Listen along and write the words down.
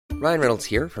Ryan Reynolds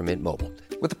here from Mint Mobile.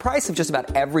 With the price of just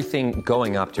about everything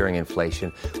going up during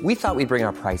inflation, we thought we'd bring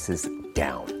our prices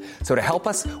down. So to help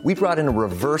us, we brought in a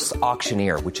reverse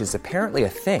auctioneer, which is apparently a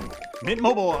thing. Mint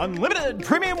Mobile Unlimited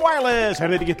Premium Wireless. How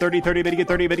to get 30, 30, bit to get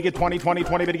 30, bit to get 20, 20,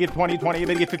 20, bit to get 20, 20,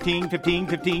 bit to get 15, 15,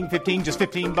 15, 15, just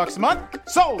 $15 a month?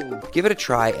 Sold! Give it a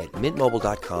try at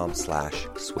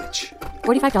mintmobile.com/switch.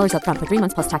 $45 up front for 3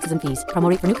 months plus taxes and fees. Promo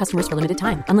rate for new customers for limited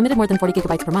time. Unlimited more than 40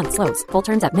 gigabytes per month. Slows full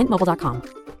terms at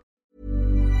mintmobile.com.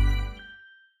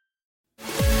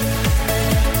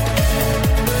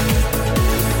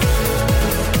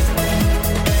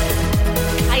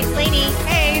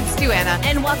 Joanna,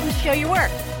 and welcome to Show Your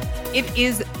Work. It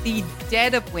is the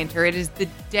dead of winter. It is the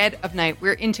dead of night.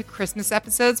 We're into Christmas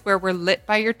episodes where we're lit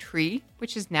by your tree,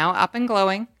 which is now up and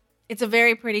glowing. It's a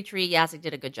very pretty tree. Yasik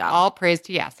did a good job. All praise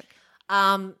to Yasik.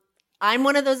 I'm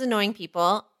one of those annoying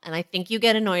people, and I think you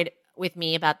get annoyed with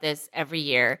me about this every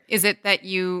year. Is it that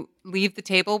you leave the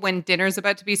table when dinner's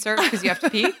about to be served because you have to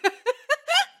pee?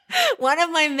 One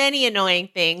of my many annoying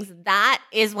things. That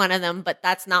is one of them, but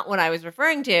that's not what I was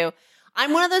referring to.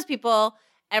 I'm one of those people,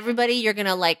 everybody, you're going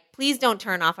to please don't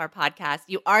turn off our podcast.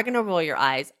 You are going to roll your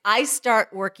eyes. I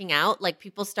start working out,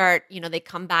 people start, they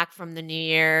come back from the new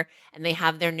year and they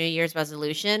have their New Year's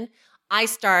resolution. I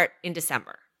start in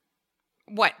December.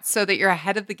 What? So that you're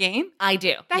ahead of the game? I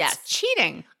do. That's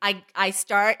cheating. I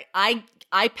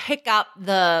pick up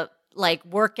the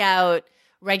workout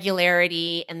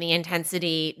regularity and the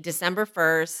intensity December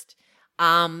 1st.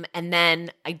 And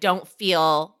then I don't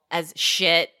feel as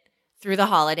shit through the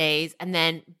holidays. And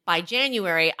then by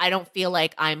January, I don't feel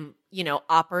like I'm,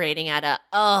 operating at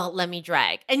let me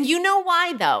drag. And you know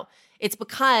why, though? It's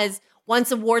because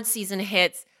once award season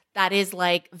hits, that is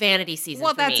vanity season.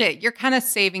 Well, that's it. You're kind of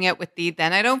saving it with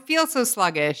then I don't feel so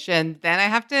sluggish and then I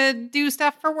have to do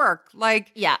stuff for work.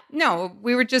 Yeah. No,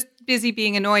 we were just busy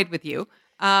being annoyed with you.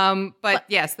 But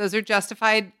yes, those are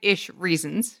justified-ish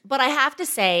reasons. But I have to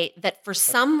say that for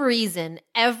some reason,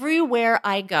 everywhere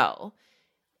I go,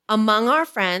 among our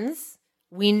friends,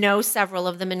 we know several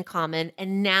of them in common,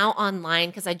 and now online,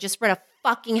 because I just read a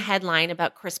fucking headline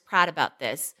about Chris Pratt about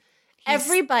this.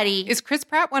 Everybody... Is Chris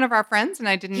Pratt one of our friends and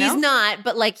I didn't know? He's not,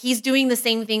 but he's doing the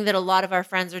same thing that a lot of our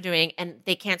friends are doing, and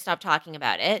they can't stop talking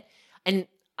about it. And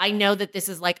I know that this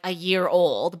is a year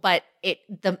old, but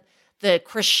the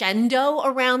crescendo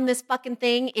around this fucking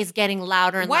thing is getting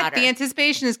louder and louder. What? The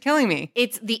anticipation is killing me.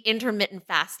 It's the intermittent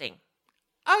fasting.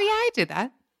 Oh, yeah, I did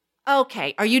that.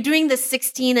 Okay. Are you doing the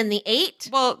 16 and the 8?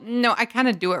 Well, no, I kind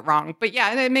of do it wrong. But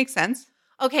yeah, it makes sense.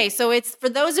 Okay, so it's for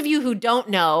those of you who don't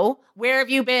know, where have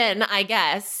you been, I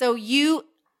guess? So you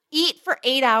eat for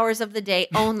 8 hours of the day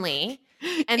only.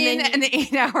 And in then an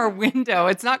 8-hour window.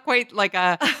 It's not quite like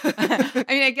a,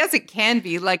 I guess it can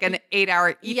be like an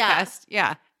 8-hour eat fest.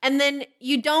 Yeah. And then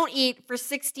you don't eat for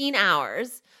 16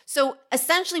 hours. So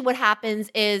essentially what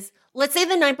happens is, let's say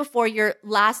the night before your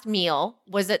last meal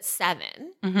was at 7.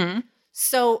 Mm-hmm.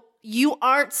 So you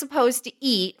aren't supposed to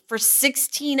eat for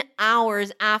 16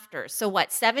 hours after. So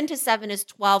what? 7 to 7 is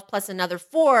 12 plus another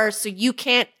 4. So you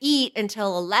can't eat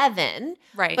until 11.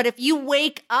 Right. But if you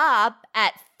wake up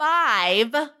at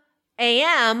 5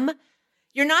 a.m.,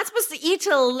 you're not supposed to eat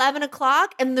till 11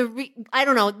 o'clock. And I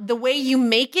don't know, the way you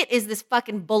make it is this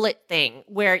fucking bullet thing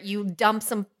where you dump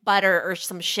some butter or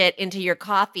some shit into your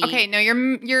coffee. Okay, no,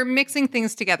 you're mixing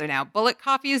things together now. Bullet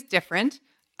coffee is different.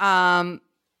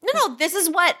 No, this is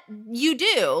what you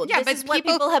do. Yeah, this is what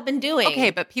people have been doing. Okay,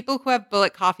 but people who have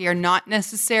bullet coffee are not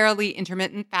necessarily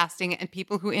intermittent fasting, and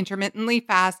people who intermittently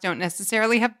fast don't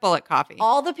necessarily have bullet coffee.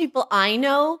 All the people I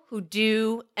know who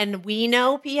do, and we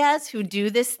know, P.S., who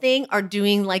do this thing are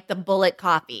doing the bullet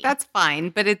coffee. That's fine,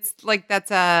 but it's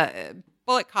that's a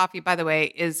bullet coffee, by the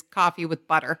way, is coffee with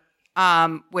butter,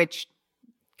 which,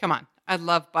 come on, I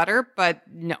love butter, but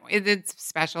no, it's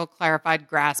special clarified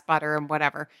grass butter and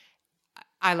whatever.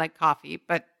 I like coffee,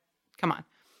 but come on.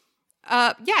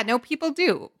 Yeah, no, people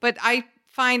do. But I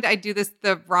find I do this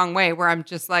the wrong way where I'm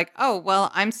just oh,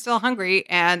 well, I'm still hungry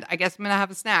and I guess I'm going to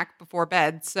have a snack before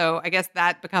bed. So I guess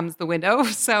that becomes the window.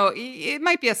 So it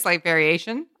might be a slight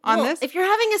variation on this. If you're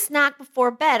having a snack before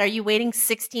bed, are you waiting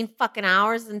 16 fucking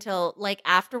hours until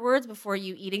afterwards before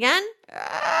you eat again?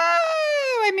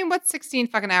 What's 16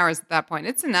 fucking hours at that point?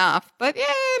 It's enough, but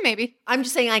yeah, maybe. I'm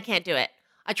just saying I can't do it.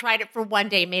 I tried it for one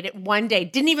day, made it one day,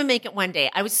 didn't even make it one day.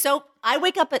 I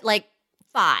wake up at 5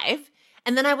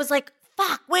 and then I was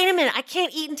fuck, wait a minute. I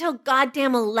can't eat until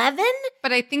goddamn 11.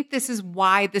 But I think this is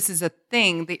why this is a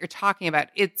thing that you're talking about.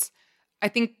 I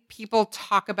think people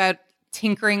talk about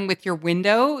tinkering with your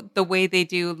window the way they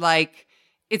do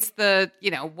It's the,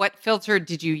 what filter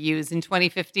did you use in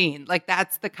 2015? Like,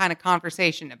 that's the kind of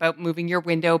conversation about moving your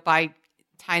window by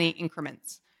tiny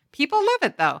increments. People love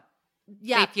it, though.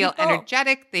 Yeah, they feel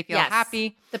energetic. They feel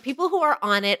happy. The people who are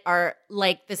on it are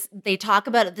like this. They talk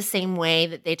about it the same way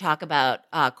that they talk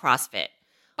about CrossFit.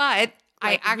 But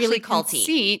I actually really can culty.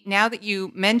 see, now that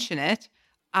you mention it,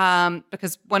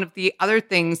 because one of the other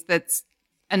things that's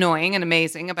annoying and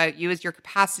amazing about you is your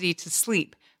capacity to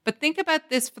sleep. But think about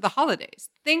this for the holidays.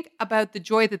 Think about the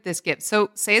joy that this gives. So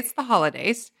say it's the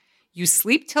holidays. You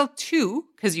sleep till 2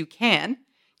 because you can.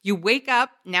 You wake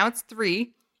up, now it's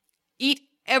 3, eat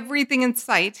everything in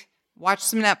sight, watch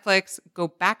some Netflix, go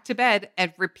back to bed,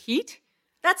 and repeat.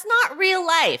 That's not real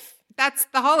life. That's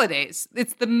the holidays.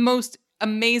 It's the most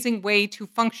amazing way to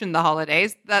function the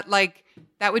holidays. That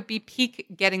would be peak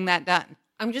getting that done.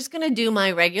 I'm just going to do my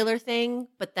regular thing.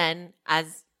 But then,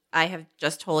 as I have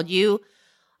just told you,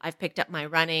 I've picked up my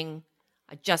running.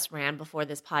 I just ran before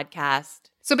this podcast.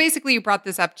 So basically, you brought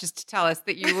this up just to tell us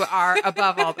that you are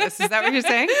above all this. Is that what you're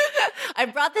saying? I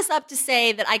brought this up to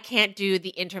say that I can't do the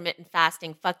intermittent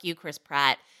fasting. Fuck you, Chris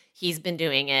Pratt. He's been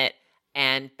doing it.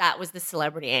 And that was the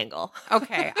celebrity angle.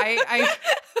 Okay. I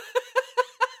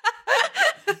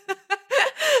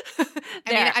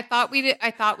mean,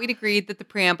 I thought we'd agreed that the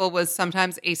preamble was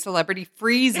sometimes a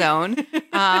celebrity-free zone.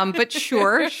 But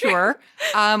sure.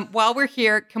 While we're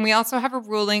here, can we also have a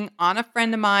ruling on a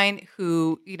friend of mine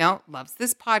who, loves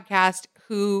this podcast,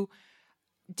 who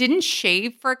didn't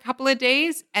shave for a couple of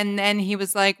days, and then he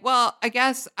was like, "Well, I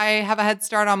guess I have a head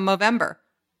start on Movember."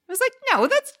 I was like, "No,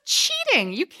 that's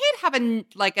cheating. You can't have an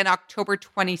October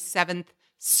 27th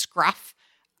scruff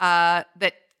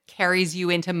that carries you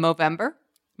into Movember."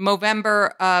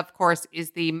 Movember, of course,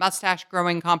 is the mustache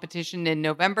growing competition in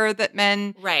November that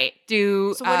men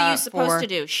do. So what are you supposed to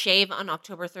do? Shave on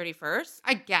October 31st?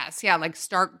 I guess, yeah,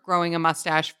 start growing a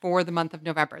mustache for the month of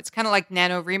November. It's kind of like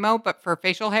NaNoWriMo, but for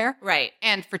facial hair. Right.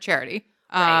 And for charity.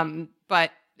 Right.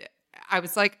 But I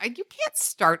was like, you can't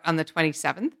start on the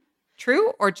 27th.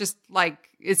 True? Or just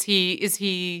is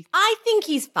he? I think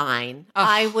he's fine.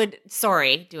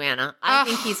 Sorry, Duana. I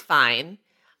think he's fine.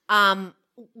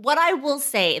 What I will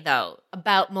say, though,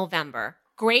 about Movember,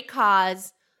 great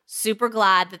cause, super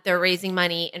glad that they're raising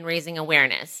money and raising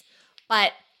awareness.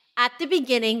 But at the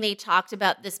beginning, they talked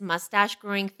about this mustache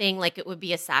growing thing like it would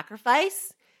be a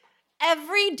sacrifice.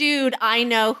 Every dude I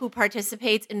know who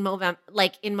participates in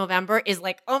Movember is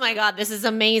like, "Oh my God, this is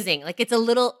amazing."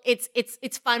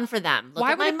 It's fun for them. Look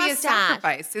Why at would my it be mustache.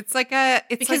 a sacrifice?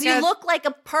 Because you look like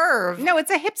a perv. No,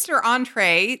 it's a hipster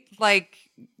entree,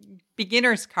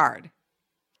 beginner's card.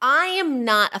 I am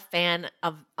not a fan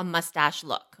of a mustache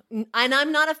look. And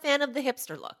I'm not a fan of the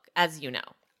hipster look, as you know.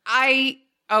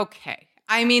 Okay.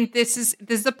 I mean, this is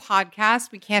a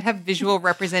podcast. We can't have visual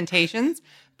representations,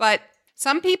 but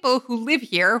some people who live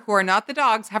here who are not the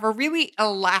dogs have a really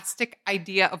elastic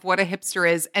idea of what a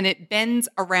hipster is, and it bends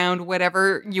around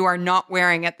whatever you are not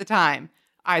wearing at the time.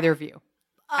 Either of you.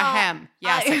 Ahem.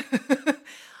 Yes.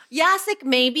 Yasik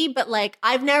maybe, but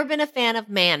I've never been a fan of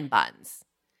man buns.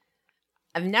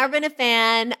 I've never been a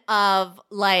fan of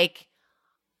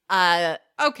an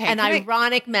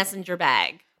ironic messenger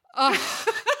bag. Oh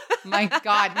my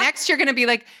God. Next you're going to be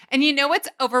like, and you know what's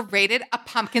overrated? A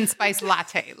pumpkin spice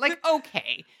latte.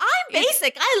 Okay. I'm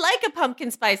basic. I like a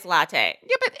pumpkin spice latte.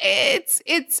 Yeah, but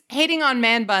it's hating on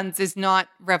man buns is not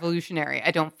revolutionary,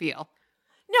 I don't feel.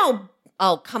 No.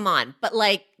 Oh, come on. But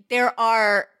there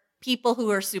are people who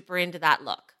are super into that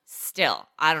look still.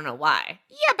 I don't know why.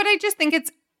 Yeah, but I just think it's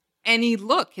any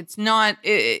look. It's not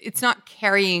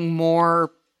carrying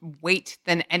more weight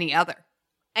than any other.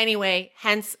 Anyway,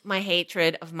 hence my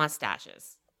hatred of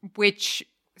mustaches. Which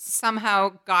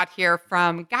somehow got here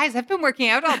from, guys, I've been working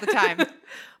out all the time.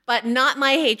 But not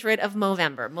my hatred of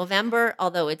Movember. Movember,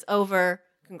 although it's over,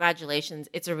 congratulations,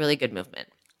 it's a really good movement.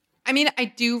 I mean, I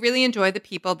do really enjoy the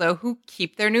people, though, who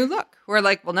keep their new look, who are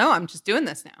like, well, no, I'm just doing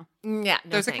this now. Yeah,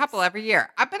 There's a couple every year.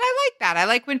 But I like that. I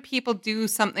like when people do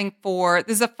something this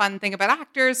is a fun thing about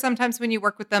actors. Sometimes when you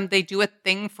work with them, they do a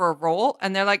thing for a role,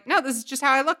 and they're like, no, this is just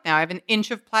how I look now. I have an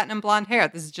inch of platinum blonde hair.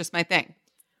 This is just my thing.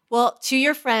 Well, to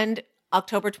your friend,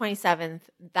 October 27th,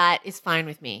 that is fine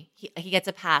with me. He gets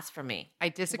a pass from me. I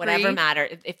disagree. Whatever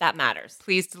matters, if that matters.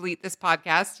 Please delete this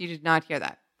podcast. You did not hear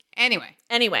that. Anyway.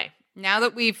 Now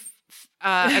that we've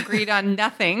agreed on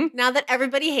nothing. Now that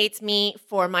everybody hates me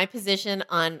for my position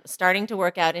on starting to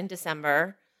work out in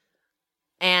December.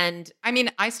 And I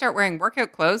mean, I start wearing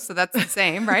workout clothes, so that's the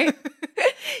same, right?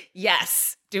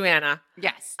 Yes, Duana.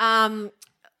 Yes.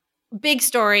 Big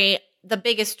story. The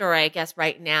biggest story, I guess,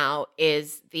 right now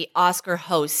is the Oscar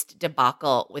host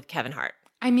debacle with Kevin Hart.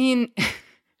 I mean,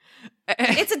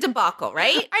 It's a debacle,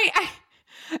 right?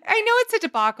 I know it's a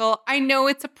debacle. I know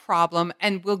it's a problem,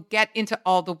 and we'll get into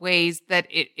all the ways that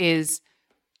it is,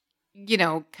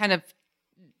 kind of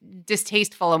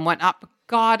distasteful and whatnot. But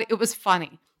God, it was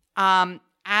funny.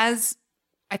 As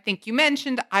I think you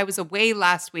mentioned, I was away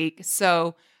last week,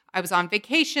 so I was on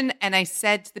vacation, and I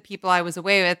said to the people I was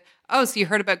away with, "Oh, so you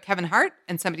heard about Kevin Hart?"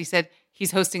 And somebody said,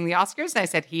 "He's hosting the Oscars." And I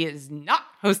said, "He is not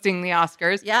hosting the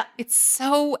Oscars." Yeah. It's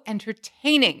so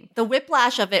entertaining. The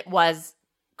whiplash of it was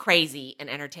crazy and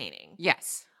entertaining.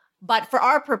 Yes. But for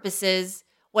our purposes,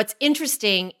 what's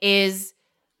interesting is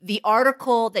the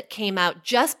article that came out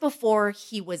just before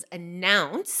he was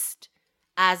announced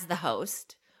as the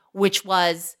host, which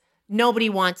was nobody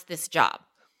wants this job.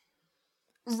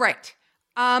 Right.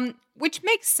 Which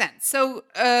makes sense. So,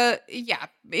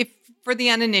 if for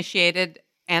the uninitiated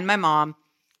and my mom,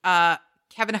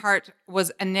 Kevin Hart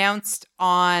was announced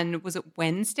on, was it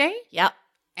Wednesday? Yep.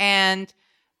 And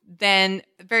then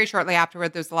very shortly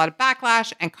afterward, there was a lot of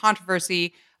backlash and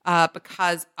controversy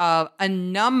because of a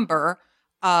number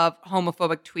of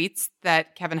homophobic tweets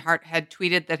that Kevin Hart had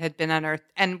tweeted that had been unearthed.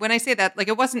 And when I say that,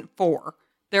 it wasn't 4.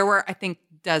 There were, I think,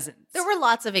 dozens. There were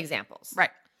lots of examples. Right.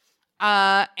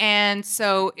 And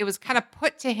so it was kind of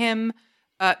put to him,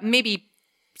 maybe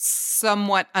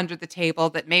somewhat under the table,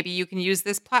 that maybe you can use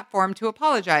this platform to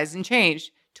apologize and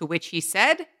change. To which he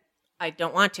said, I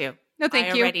don't want to. No,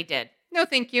 thank you. I already did. No,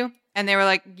 thank you. And they were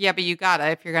like, yeah, but you gotta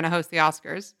if you're going to host the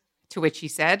Oscars. To which he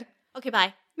said, okay,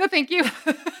 bye. No, thank you.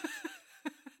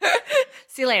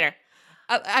 See you later.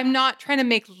 I'm not trying to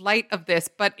make light of this,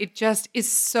 but it just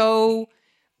is so,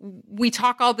 we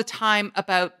talk all the time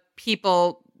about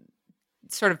people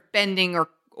sort of bending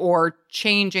or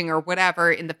changing or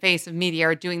whatever in the face of media,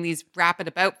 or doing these rapid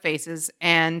about faces.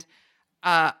 And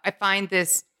I find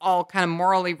this all kind of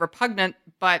morally repugnant,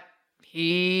 but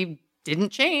he didn't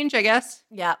change, I guess.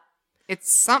 Yeah.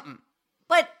 It's something.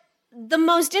 But the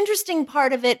most interesting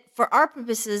part of it for our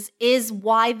purposes is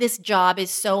why this job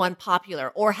is so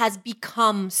unpopular or has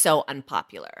become so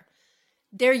unpopular.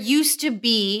 There used to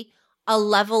be a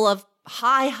level of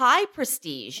high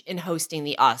prestige in hosting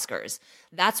the Oscars.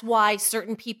 That's why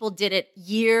certain people did it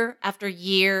year after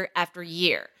year after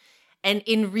year. And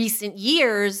in recent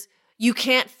years, you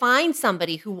can't find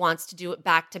somebody who wants to do it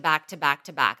back to back to back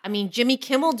to back. I mean, Jimmy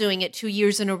Kimmel doing it 2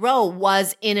 years in a row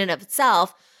was in and of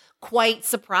itself quite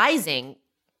surprising,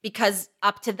 because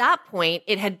up to that point,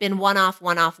 it had been one-off.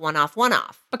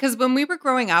 Because when we were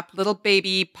growing up, little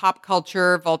baby pop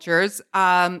culture vultures,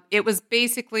 it was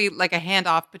basically like a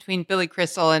handoff between Billy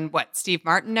Crystal and Steve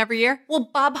Martin every year? Well,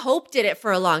 Bob Hope did it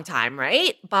for a long time,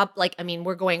 right?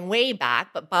 We're going way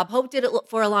back, but Bob Hope did it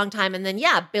for a long time. And then,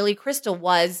 Billy Crystal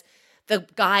was the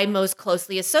guy most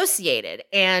closely associated.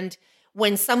 And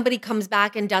when somebody comes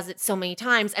back and does it so many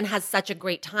times and has such a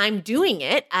great time doing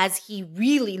it, as he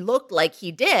really looked like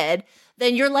he did,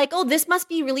 then you're like, oh, this must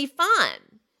be really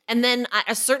fun. And then at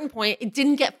a certain point,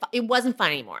 it wasn't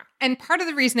fun anymore. And part of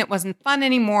the reason it wasn't fun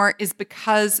anymore is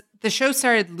because the show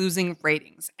started losing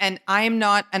ratings. And I am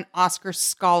not an Oscar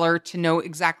scholar to know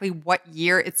exactly what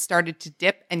year it started to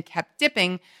dip and kept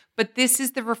dipping, but this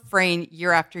is the refrain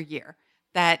year after year,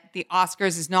 that the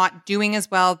Oscars is not doing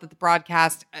as well, that the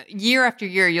broadcast, year after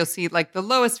year, you'll see the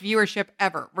lowest viewership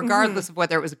ever, regardless of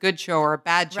whether it was a good show or a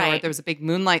bad show, or there was a big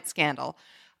Moonlight scandal.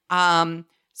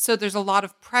 So there's a lot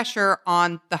of pressure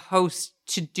on the host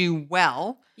to do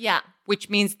well. Yeah. Which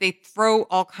means they throw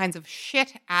all kinds of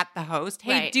shit at the host.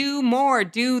 Hey, do more,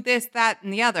 do this, that,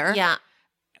 and the other. Yeah.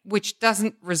 Which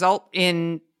doesn't result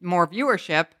in more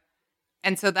viewership.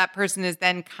 And so that person is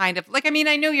then kind of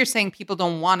I know you're saying people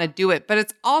don't want to do it, but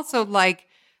it's also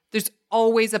there's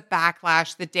always a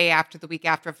backlash the day after, the week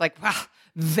after, of well,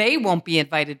 they won't be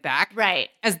invited back. Right.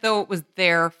 As though it was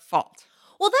their fault.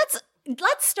 Well,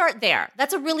 let's start there.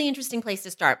 That's a really interesting place to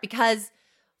start, because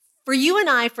for you and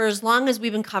I, for as long as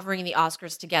we've been covering the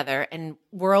Oscars together, and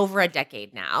we're over a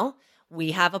decade now,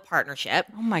 we have a partnership.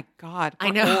 Oh my God.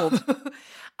 I know.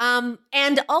 Old.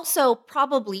 And also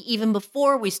probably even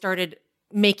before we started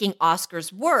making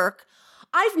Oscars work,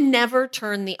 I've never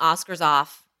turned the Oscars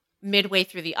off midway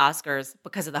through the Oscars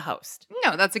because of the host.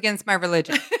 No, that's against my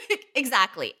religion.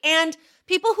 Exactly. And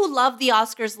people who love the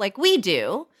Oscars like we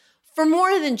do, for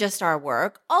more than just our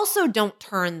work, also don't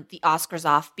turn the Oscars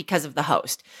off because of the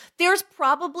host. There's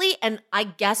probably, and I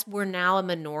guess we're now a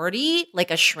minority,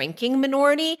 a shrinking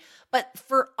minority, but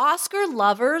for Oscar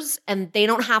lovers, and they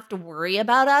don't have to worry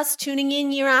about us tuning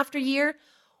in year after year,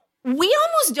 we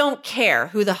almost don't care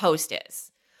who the host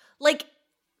is.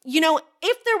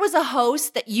 If there was a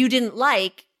host that you didn't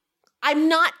like, I'm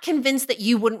not convinced that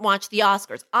you wouldn't watch the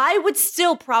Oscars. I would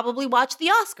still probably watch the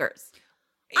Oscars.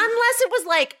 Unless it was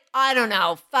like, I don't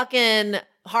know, fucking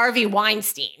Harvey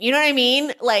Weinstein. You know what I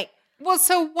mean? Like, Well,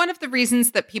 so one of the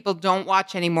reasons that people don't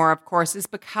watch anymore, of course, is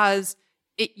because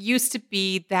it used to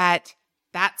be that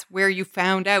that's where you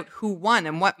found out who won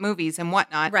and what movies and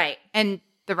whatnot. Right. And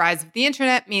the rise of the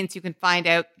internet means you can find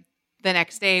out the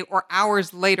next day or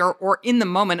hours later or in the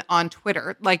moment on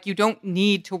Twitter. Like, you don't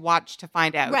need to watch to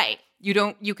find out. Right.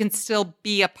 You can still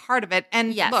be a part of it.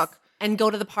 And yes. look. And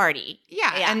go to the party.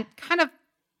 Yeah. And kind of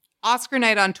Oscar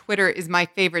night on Twitter is my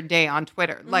favorite day on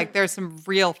Twitter. Like, there's some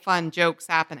real fun jokes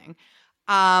happening.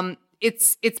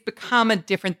 It's become a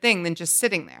different thing than just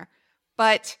sitting there.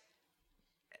 But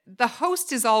the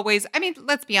host is always, I mean,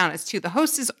 let's be honest too. The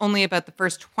host is only about the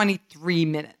first 23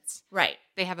 minutes. Right.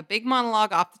 They have a big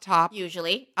monologue off the top.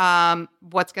 Usually.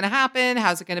 What's going to happen?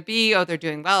 How's it going to be? Oh, they're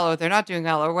doing well, or they're not doing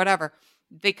well, or whatever.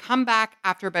 They come back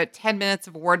after about 10 minutes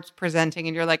of awards presenting,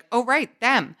 and you're like, oh, right,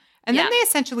 them. And then they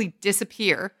essentially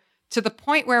disappear to the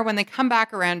point where when they come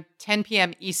back around 10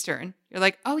 p.m. Eastern, you're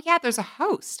like, oh, yeah, there's a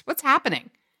host. What's happening?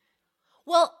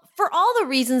 Well, for all the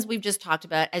reasons we've just talked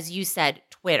about, as you said,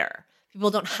 Twitter. People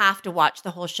don't have to watch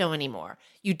the whole show anymore.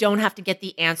 You don't have to get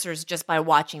the answers just by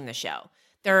watching the show.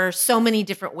 There are so many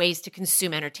different ways to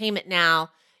consume entertainment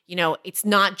now. You know, it's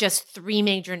not just 3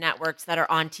 major networks that are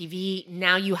on TV.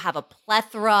 Now you have a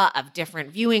plethora of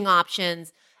different viewing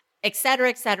options, et cetera,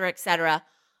 et cetera, et cetera.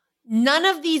 None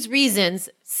of these reasons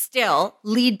still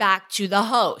lead back to the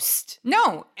host.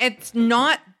 No, it's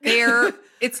not their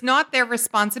it's not their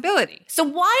responsibility. So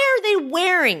why are they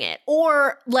wearing it?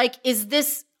 Or like,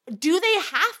 do they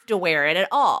have to wear it at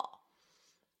all?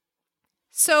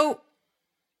 So,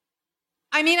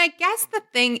 I mean, I guess the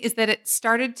thing is that it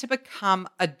started to become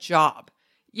a job.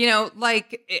 You know,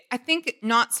 like, I think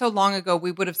not so long ago,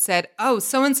 we would have said, oh,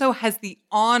 so-and-so has the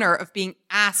honor of being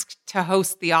asked to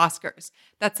host the Oscars.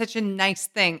 That's such a nice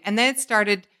thing. And then it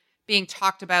started being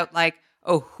talked about like,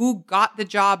 oh, who got the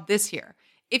job this year?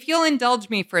 If you'll indulge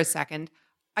me for a second,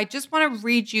 I just want to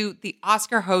read you the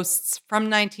Oscar hosts from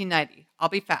 1990. I'll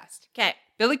be fast. Okay.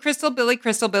 Billy Crystal, Billy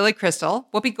Crystal, Billy Crystal,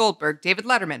 Whoopi Goldberg, David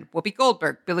Letterman, Whoopi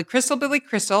Goldberg, Billy Crystal,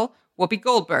 Whoopi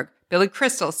Goldberg, Billy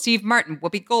Crystal, Steve Martin,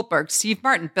 Whoopi Goldberg, Steve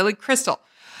Martin, Billy Crystal.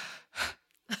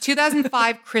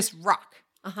 2005, Chris Rock.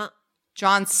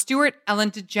 Jon Stewart, Ellen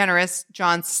DeGeneres,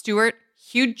 Jon Stewart,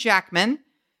 Hugh Jackman,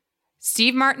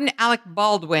 Steve Martin, Alec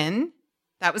Baldwin.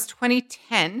 That was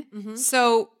 2010.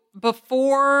 So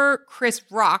before Chris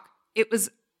Rock, it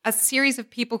was a series of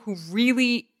people who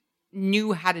really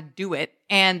knew how to do it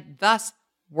and thus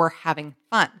were having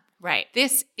fun. Right.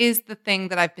 This is the thing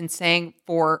that I've been saying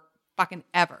for fucking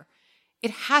ever.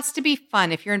 It has to be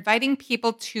fun. If you're inviting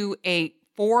people to a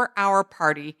 4-hour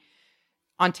party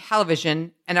on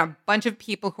television and a bunch of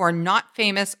people who are not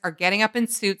famous are getting up in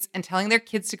suits and telling their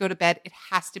kids to go to bed, it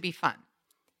has to be fun.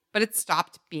 But it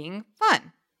stopped being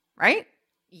fun, right?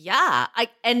 Yeah.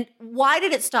 And why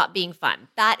did it stop being fun?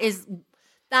 That is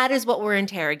what we're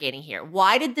interrogating here.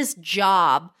 Why did this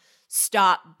job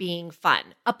stop being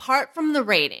fun? Apart from the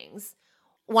ratings,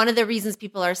 one of the reasons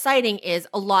people are citing is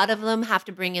a lot of them have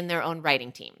to bring in their own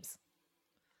writing teams.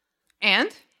 And?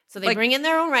 So they bring in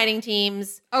their own writing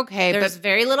teams. Okay, There's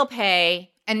very little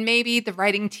pay. And maybe the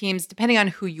writing teams, depending on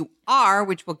who you are,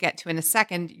 which we'll get to in a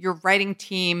second, your writing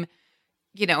team,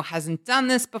 you know, hasn't done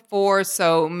this before.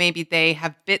 So maybe they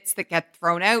have bits that get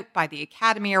thrown out by the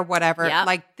Academy or whatever. Yep.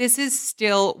 Like, this is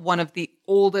still one of the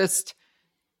oldest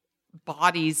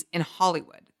bodies in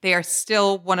Hollywood. They are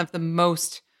still one of the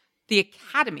most, the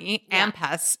Academy,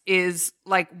 AMPAS, is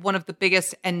like one of the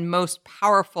biggest and most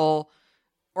powerful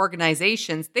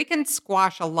organizations. They can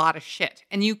squash a lot of shit.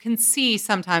 And you can see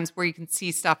sometimes where you can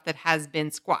see stuff that has been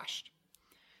squashed.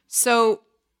 So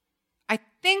I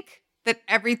think that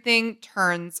everything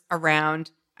turns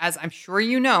around, as I'm sure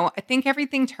you know, I think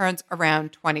everything turns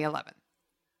around 2011.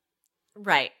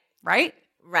 Right. Right?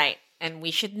 Right. And we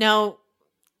should know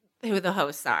who the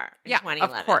hosts are in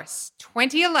 2011. Of course.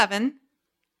 2011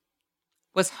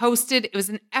 was hosted, it was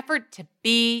an effort to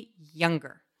be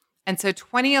younger. And so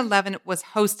 2011 was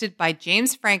hosted by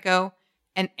James Franco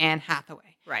and Anne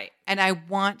Hathaway. Right. And I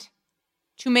want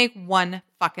to make one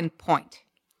fucking point.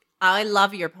 I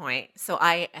love your point. So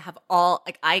I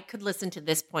could listen to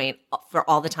this point for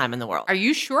all the time in the world. Are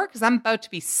you sure? Because I'm about to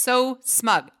be so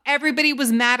smug. Everybody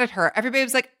was mad at her. Everybody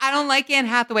was like, I don't like Anne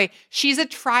Hathaway. She's a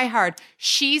tryhard.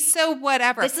 She's so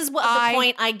whatever. This is the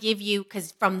point I give you,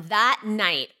 because from that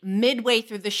night, midway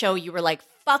through the show, you were like,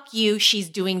 fuck you. She's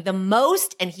doing the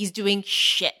most and he's doing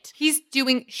shit. He's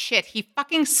doing shit. He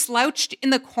fucking slouched in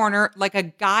the corner like a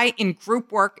guy in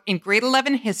group work in grade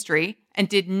 11 history and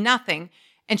did nothing.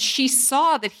 And she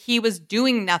saw that he was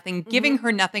doing nothing, giving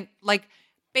her nothing. Like,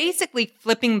 basically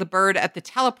flipping the bird at the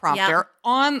teleprompter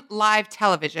on live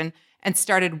television and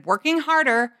started working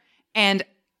harder and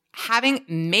having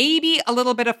maybe a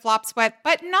little bit of flop sweat,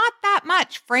 but not that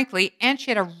much, frankly. And she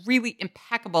had a really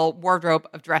impeccable wardrobe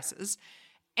of dresses.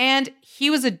 And he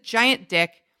was a giant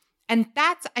dick. And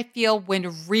that's, I feel,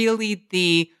 when really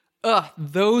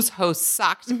those hosts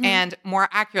sucked. And more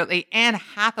accurately, Anne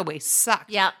Hathaway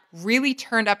sucked. Really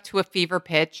turned up to a fever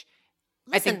pitch.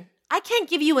 Listen, I can't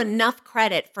give you enough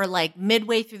credit for like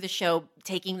midway through the show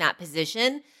taking that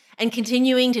position and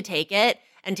continuing to take it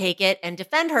and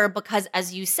defend her because,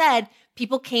 as you said,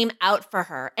 people came out for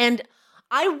her. And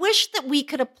I wish that we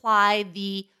could apply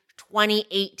the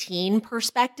 2018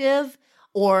 perspective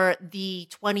or the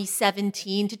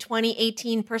 2017 to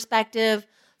 2018 perspective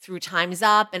through Time's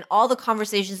Up and all the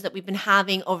conversations that we've been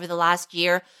having over the last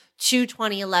year to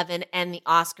 2011 and the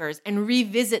Oscars and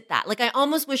revisit that. Like, I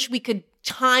almost wish we could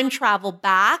time travel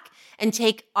back and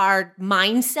take our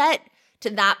mindset to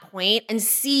that point and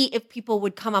see if people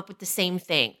would come up with the same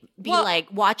thing. Like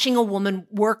watching a woman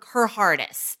work her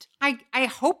hardest. I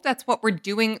hope that's what we're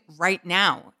doing right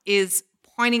now, is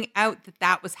pointing out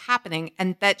that was happening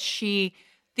and that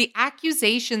the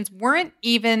accusations weren't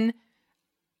even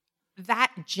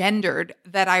that gendered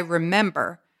that I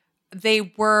remember. They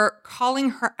were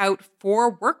calling her out for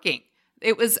working.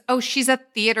 It was, oh, she's a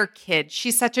theater kid.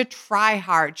 She's such a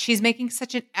try-hard. She's making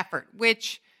such an effort,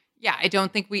 which, yeah, I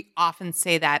don't think we often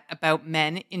say that about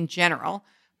men in general.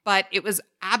 But it was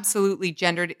absolutely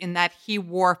gendered in that he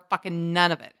wore fucking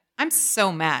none of it. I'm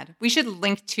so mad. We should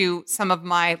link to some of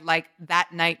my, like,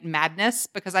 that night madness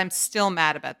because I'm still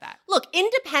mad about that. Look,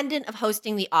 independent of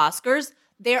hosting the Oscars,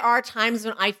 there are times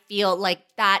when I feel like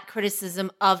that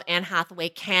criticism of Anne Hathaway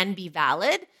can be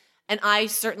valid, and I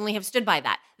certainly have stood by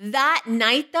that. That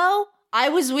night, though, I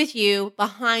was with you,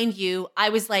 behind you. I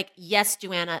was like, yes,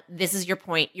 Joanna, this is your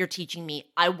point. You're teaching me.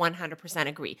 I 100%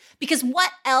 agree. Because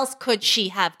what else could she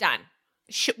have done?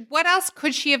 What else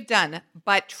could she have done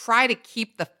but try to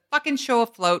keep the fucking show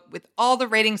afloat with all the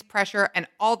ratings pressure and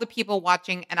all the people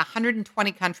watching in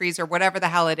 120 countries or whatever the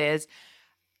hell it is?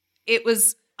 It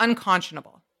was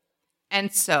unconscionable.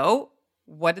 And so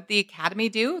what did the Academy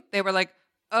do? They were like,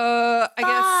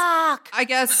 I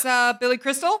guess Billy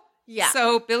Crystal? Yeah.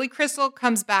 So Billy Crystal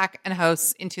comes back and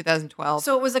hosts in 2012.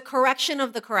 So it was a correction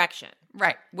of the correction.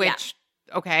 Right. Which,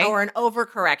 okay. Or an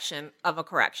overcorrection of a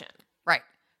correction. Right.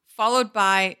 Followed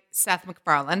by Seth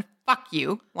MacFarlane. Fuck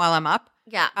you while I'm up.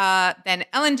 Yeah. Then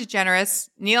Ellen DeGeneres,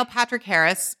 Neil Patrick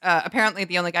Harris, apparently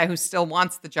the only guy who still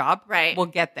wants the job. Right. We'll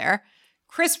get there.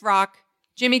 Chris Rock,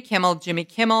 Jimmy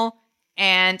Kimmel,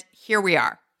 and here we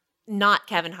are. Not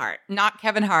Kevin Hart. Not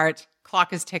Kevin Hart.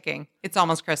 Clock is ticking. It's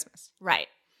almost Christmas. Right.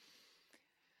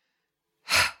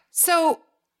 So,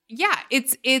 yeah,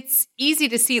 it's easy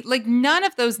to see. Like, none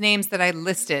of those names that I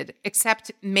listed,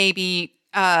 except maybe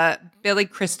Billy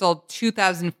Crystal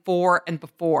 2004 and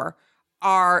before,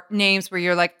 are names where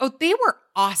you're like, oh, they were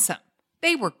awesome.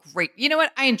 They were great. You know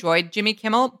what? I enjoyed Jimmy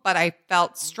Kimmel, but I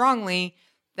felt strongly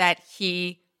that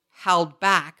he held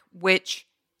back, which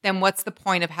then what's the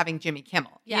point of having Jimmy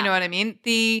Kimmel? Yeah. You know what I mean?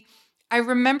 I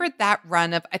remembered that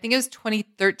run of, I think it was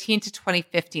 2013 to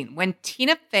 2015, when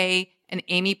Tina Fey and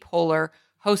Amy Poehler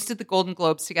hosted the Golden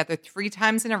Globes together 3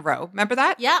 times in a row. Remember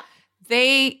that? Yeah.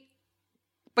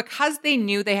 Because they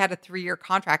knew they had a 3-year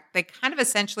contract, they kind of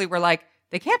essentially were like,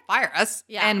 they can't fire us,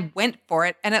 and went for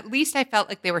it. And at least I felt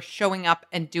like they were showing up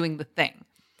and doing the thing.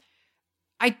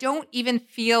 I don't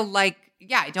feel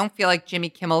like Jimmy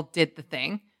Kimmel did the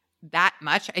thing that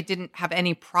much. I didn't have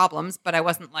any problems, but I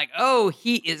wasn't like, oh,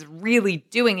 he is really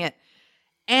doing it.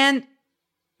 And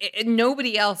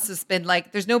nobody else has been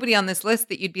like, there's nobody on this list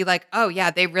that you'd be like, oh yeah,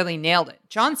 they really nailed it.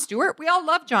 Jon Stewart, we all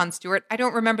love Jon Stewart. I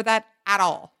don't remember that at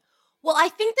all. Well, I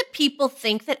think that people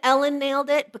think that Ellen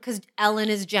nailed it because Ellen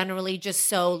is generally just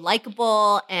so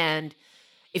likable. And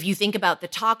if you think about the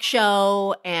talk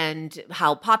show and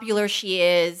how popular she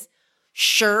is,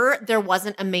 sure, there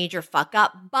wasn't a major fuck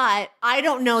up, but I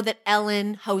don't know that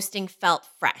Ellen hosting felt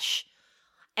fresh.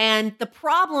 And the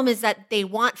problem is that they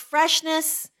want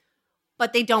freshness,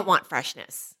 but they don't want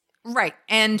freshness. Right.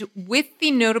 And with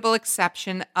the notable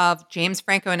exception of James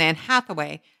Franco and Anne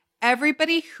Hathaway,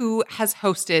 everybody who has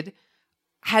hosted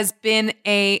has been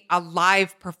a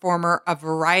live performer, a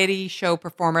variety show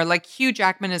performer. Like Hugh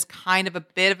Jackman is kind of a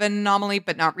bit of an anomaly,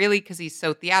 but not really because he's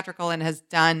so theatrical and has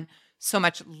done so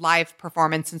much live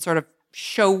performance and sort of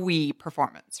showy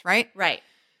performance, right? Right.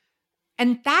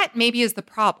 And that maybe is the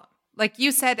problem. Like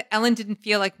you said, Ellen didn't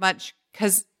feel like much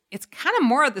because it's kind of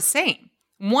more of the same.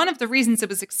 one of the reasons it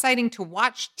was exciting to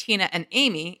watch Tina and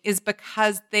Amy is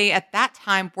because they, at that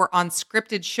time, were on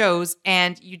scripted shows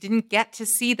and you didn't get to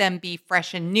see them be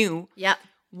fresh and new. Yep.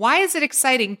 Why is it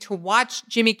exciting to watch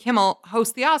Jimmy Kimmel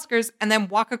host the Oscars and then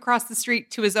walk across the street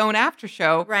to his own after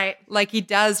show Right. like he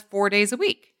does 4 days a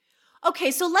week?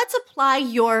 Okay, so let's apply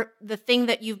the thing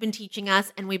that you've been teaching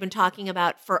us and we've been talking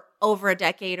about for over a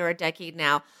decade or a decade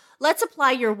now. Let's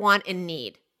apply your want and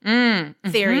need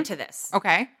theory to this.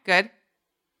 Okay, good.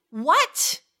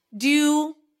 What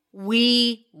do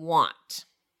we want?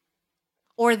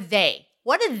 Or they?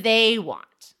 What do they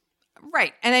want?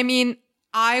 Right. And I mean,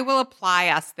 I will apply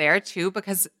us there too,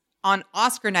 because on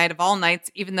Oscar night of all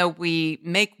nights, even though we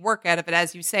make work out of it,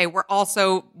 as you say, we're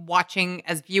also watching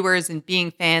as viewers and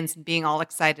being fans and being all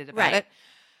excited about it.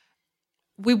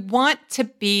 We want to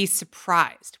be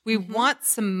surprised. We want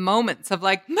some moments of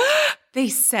like, they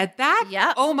said that?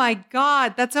 Yep. Oh my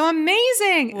God, that's so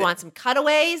amazing. We want some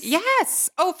cutaways?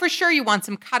 Yes. Oh, for sure. You want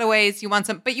some cutaways. You want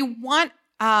some, but you want,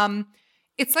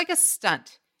 it's like a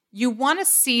stunt. You want to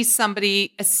see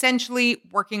somebody essentially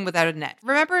working without a net.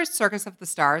 Remember Circus of the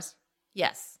Stars?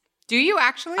 Yes. Do you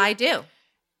actually? I do.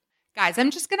 Guys,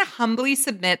 I'm just going to humbly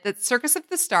submit that Circus of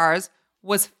the Stars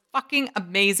was fucking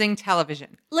amazing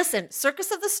television. Listen, Circus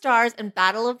of the Stars and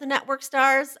Battle of the Network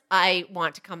Stars, I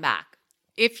want to come back.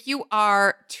 If you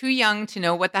are too young to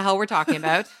know what the hell we're talking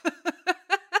about,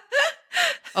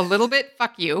 a little bit,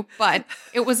 fuck you, but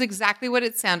it was exactly what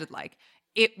it sounded like.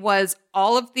 It was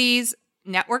all of these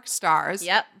network stars.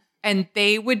 Yep. And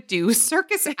they would do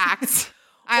circus acts.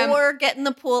 Or get in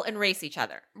the pool and race each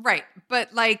other. Right.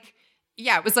 But like,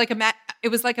 yeah, it was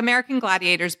like American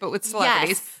Gladiators, but with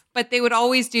celebrities. Yes. But they would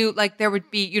always do, like,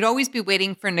 you'd always be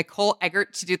waiting for Nicole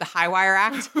Eggert to do the high wire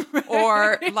act. Right.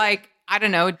 Or like, I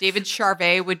don't know, David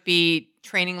Charvet would be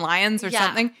training lions or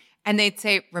something. And they'd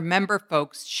say, remember,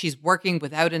 folks, she's working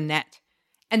without a net.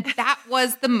 And that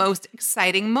was the most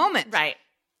exciting moment. Right.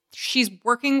 She's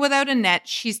working without a net.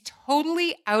 She's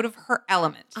totally out of her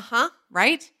element. Uh-huh.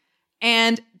 Right?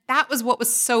 And that was what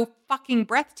was so fucking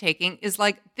breathtaking is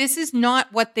like, this is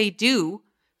not what they do.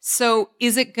 So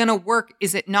is it going to work?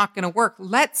 Is it not going to work?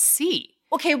 Let's see.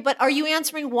 Okay, but are you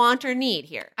answering want or need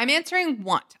here? I'm answering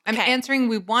want. I'm Okay. answering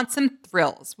we want some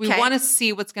thrills. We Okay. want to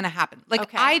see what's going to happen. Like,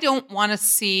 Okay. I don't want to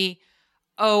see,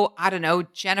 I don't know,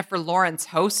 Jennifer Lawrence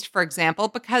host, for example,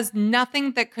 because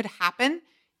nothing that could happen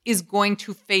is going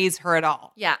to phase her at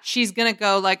all. Yeah. She's going to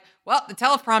go like, well, the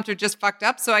teleprompter just fucked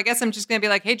up, so I guess I'm just going to be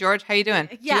like, hey, George, how you doing?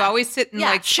 Yeah. You always sit and Yeah,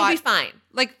 like should be fine.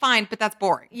 Like, fine, but that's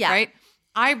boring. Yeah. Right?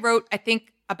 I wrote, I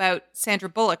think, about Sandra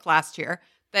Bullock last year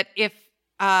that if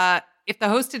the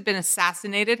host had been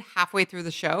assassinated halfway through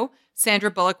the show,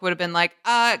 Sandra Bullock would have been like,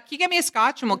 can you get me a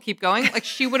scotch and we'll keep going? Like,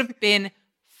 she would have been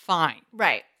fine.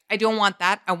 Right. I don't want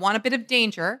that. I want a bit of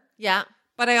danger, Yeah.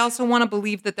 but I also want to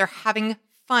believe that they're having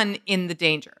fun in the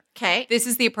danger. Okay. This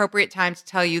is the appropriate time to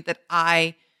tell you that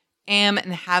I am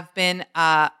and have been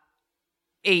a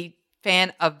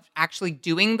fan of actually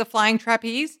doing the flying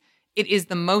trapeze. It is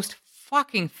the most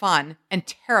fucking fun and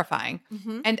terrifying.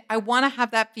 Mm-hmm. And I want to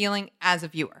have that feeling as a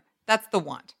viewer. That's the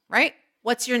want, right?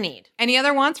 What's your need? Any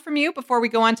other wants from you before we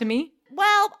go on to me?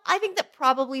 Well, I think that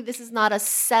probably this is not a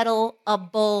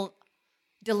settleable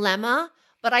dilemma,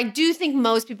 but I do think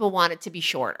most people want it to be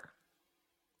shorter.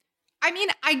 I mean,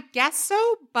 I guess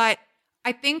so, but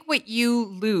I think what you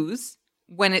lose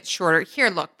when it's shorter. Here,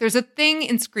 look, there's a thing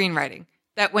in screenwriting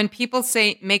that when people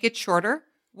say make it shorter,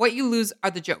 what you lose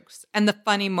are the jokes and the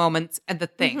funny moments and the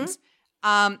things.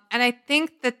 And I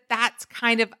think that that's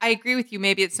kind of, I agree with you,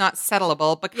 maybe it's not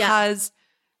settleable because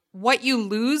what you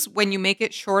lose when you make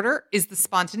it shorter is the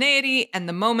spontaneity and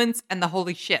the moments and the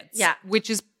holy shits. Yeah. Which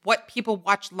is what people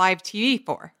watch live TV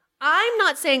for. I'm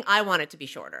not saying I want it to be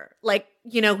shorter. Like,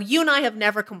 you and I have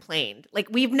never complained. Like,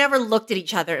 we've never looked at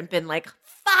each other and been like,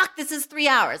 fuck, this is 3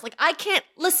 hours. Like, I can't,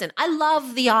 listen, I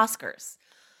love the Oscars.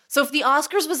 So if the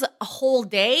Oscars was a whole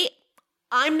day,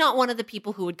 I'm not one of the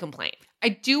people who would complain. I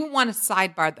do want to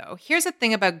sidebar, though. Here's the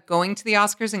thing about going to the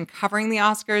Oscars and covering the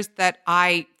Oscars that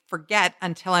I forget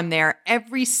until I'm there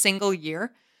every single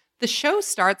year. The show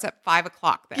starts at 5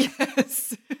 o'clock then.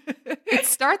 Yes. It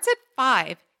starts at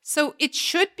 5. So it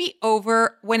should be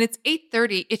over when it's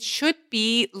 8:30. It should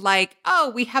be like,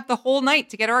 oh, we have the whole night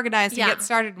to get organized and get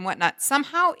started and whatnot.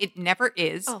 Somehow it never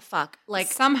is. Oh, fuck. Like,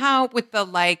 somehow with the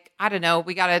like, I don't know,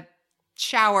 we got to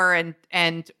shower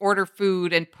and order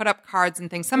food and put up cards and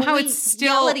things. Somehow we it's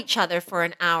still yell at each other for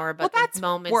an hour, but well, that's the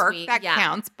moments work. That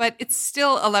counts, but it's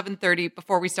still 11:30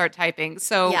 before we start typing.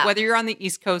 So whether you're on the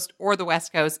East Coast or the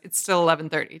West Coast, it's still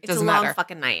 11:30. It it's doesn't a long matter.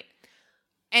 fucking night.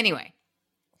 Anyway.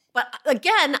 But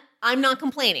again, I'm not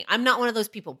complaining. I'm not one of those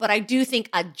people. But I do think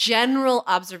a general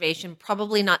observation,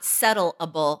 probably not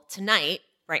settleable tonight,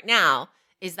 right now,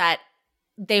 is that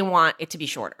they want it to be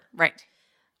shorter. Right.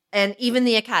 And even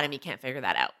the Academy can't figure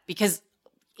that out because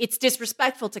it's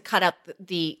disrespectful to cut up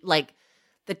the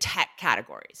tech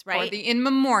categories, right? Or the in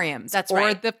memoriams. That's or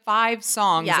right. Or the 5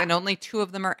 songs Yeah. and only 2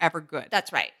 of them are ever good.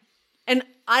 That's right. And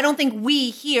I don't think we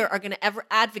here are going to ever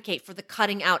advocate for the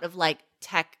cutting out of like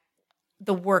tech,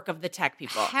 the work of the tech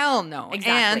people. Hell no.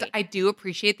 Exactly. And I do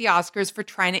appreciate the Oscars for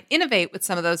trying to innovate with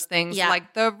some of those things, Yeah.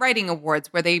 like the writing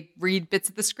awards where they read bits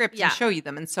of the script Yeah. and show you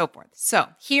them and so forth. So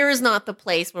Here is not the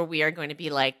place where we are going to be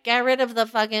like, get rid of the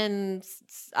fucking,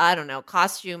 I don't know,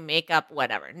 costume, makeup,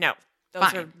 whatever. No, those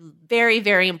Fine. are very,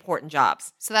 very important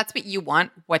jobs. so that's what you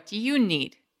want. What do you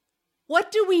need?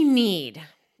 What do we need?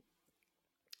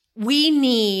 We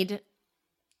need,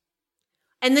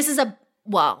 and this is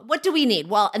what do we need?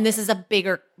 Well, and this is a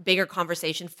bigger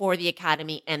conversation for the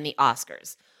Academy and the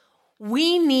Oscars.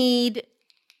 We need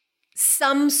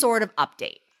some sort of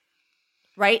update,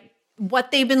 right?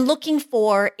 What they've been looking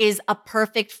for is a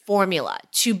perfect formula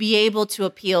to be able to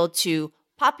appeal to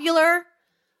popular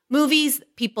movies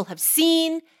people have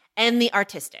seen and the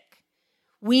artistic.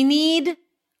 We need,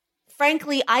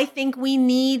 frankly, I think we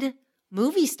need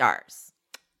movie stars.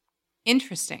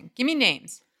 Interesting. Give me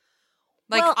names.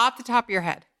 Like Well- off the top of your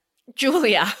head.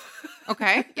 Julia.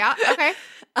 Okay. Yeah. Okay.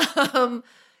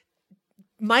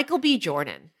 Michael B.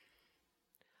 Jordan.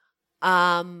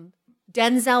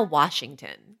 Denzel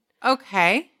Washington.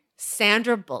 Okay.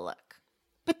 Sandra Bullock.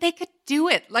 But they could do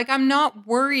it. Like, I'm not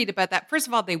worried about that. First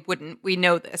of all, they wouldn't. We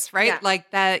know this, right? Yeah. Like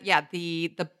that, yeah, the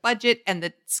budget and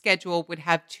the schedule would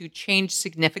have to change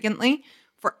significantly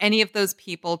for any of those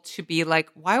people to be like,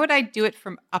 why would I do it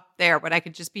from up there when I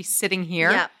could just be sitting here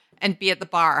Yeah. and be at the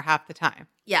bar half the time?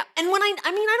 Yeah. And when I mean,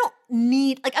 I don't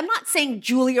need, like, I'm not saying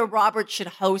Julia Roberts should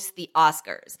host the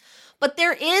Oscars, but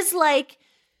there is like,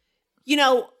 you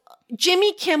know,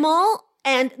 Jimmy Kimmel.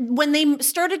 And when they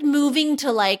started moving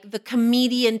to like the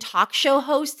comedian talk show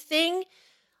host thing,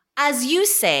 as you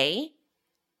say,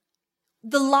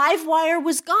 the live wire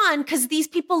was gone because these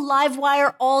people live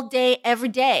wire all day, every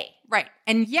day. Right.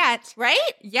 And yet, Right?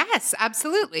 yes,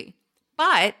 absolutely.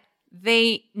 But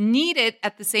they need it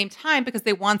at the same time because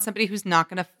they want somebody who's not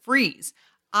going to freeze.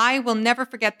 I will never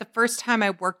forget the first time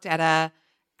I worked at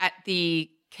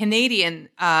the Canadian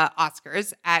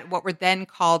Oscars at what were then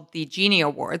called the Genie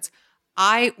Awards.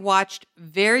 I watched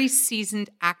very seasoned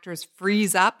actors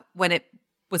freeze up when it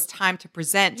was time to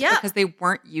present because they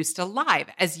weren't used to live.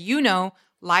 As you know,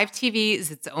 live TV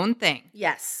is its own thing.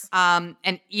 Yes. And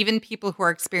even people who are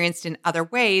experienced in other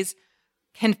ways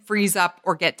can freeze up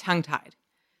or get tongue-tied.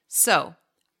 So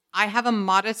I have a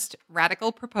modest,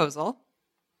 radical proposal.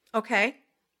 Okay.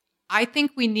 I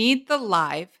think we need the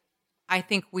live. I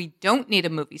think we don't need a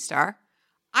movie star.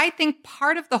 I think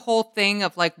part of the whole thing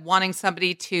of like wanting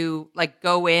somebody to like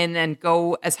go in and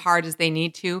go as hard as they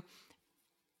need to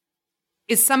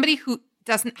is somebody who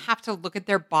doesn't have to look at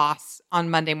their boss on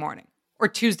Monday morning or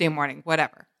Tuesday morning,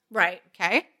 whatever. Right.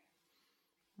 Okay?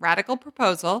 Radical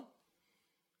proposal.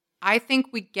 I think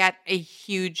we get a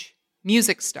huge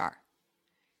music star.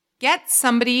 Get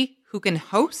somebody who can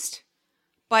host,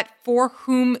 but for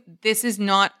whom this is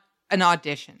not an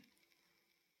audition.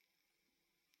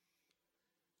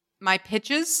 My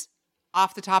pitches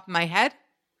off the top of my head.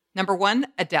 Number 1,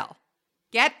 Adele.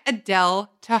 Get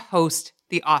Adele to host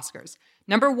the Oscars.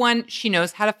 Number 1, she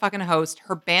knows how to fucking host.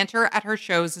 Her banter at her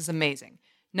shows is amazing.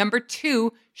 Number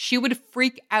 2, she would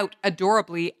freak out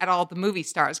adorably at all the movie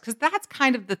stars because that's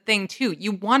kind of the thing too.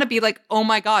 You want to be like, oh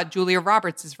my God, Julia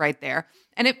Roberts is right there.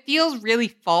 And it feels really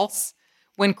false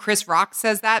when Chris Rock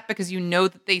says that because you know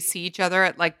that they see each other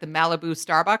at like the Malibu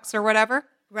Starbucks or whatever.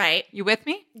 Right. You with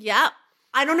me? Yeah.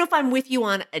 I don't know if I'm with you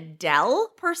on Adele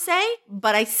per se,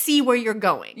 but I see where you're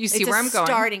going. You see It's where a I'm going.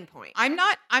 Starting point. I'm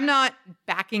not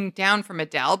backing down from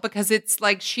Adele because it's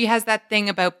like she has that thing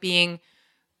about being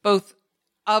both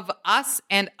of us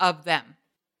and of them.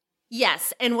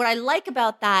 Yes. And what I like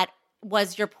about that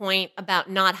was your point about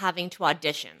not having to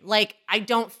audition. Like, I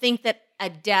don't think that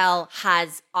Adele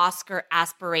has Oscar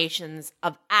aspirations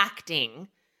of acting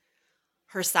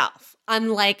herself,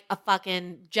 unlike a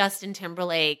fucking Justin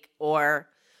Timberlake or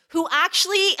who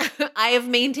actually I have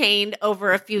maintained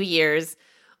over a few years,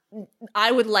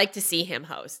 I would like to see him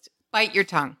host. Bite your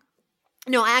tongue.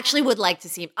 No, I actually would like to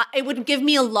see him. It would give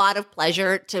me a lot of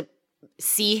pleasure to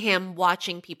see him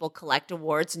watching people collect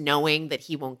awards knowing that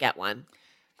he won't get one.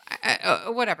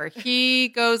 Whatever. He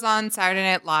goes on Saturday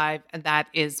Night Live, and that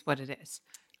is what it is.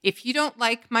 If you don't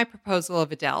like my proposal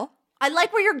of Adele, I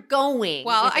like where you're going.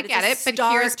 Well, with I It's get a it,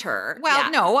 but here's starter. well, Yeah.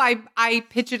 no, I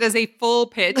pitch it as a full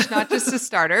pitch, not just a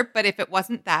starter. But if it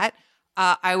wasn't that,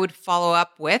 I would follow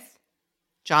up with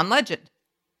John Legend.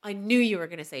 I knew you were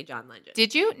going to say John Legend.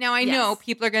 Did you? Now I know Yes.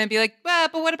 people are going to be like, well,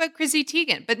 but what about Chrissy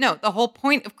Teigen? But no, the whole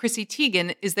point of Chrissy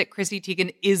Teigen is that Chrissy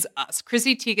Teigen is us.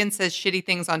 Chrissy Teigen says shitty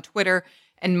things on Twitter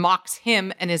and mocks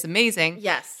him and is amazing.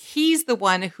 Yes. He's the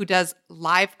one who does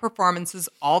live performances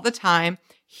all the time.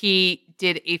 He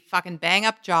did a fucking bang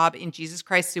up job in Jesus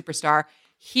Christ Superstar.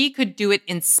 He could do it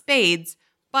in spades,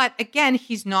 but again,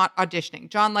 he's not auditioning.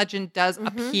 John Legend does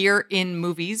appear in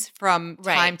movies from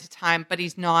Right. time to time, but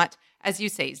he's not, as you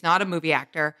say, he's not a movie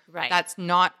actor. Right. That's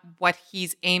not what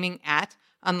he's aiming at,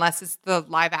 unless it's the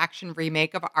live action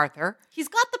remake of Arthur. He's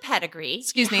got the pedigree.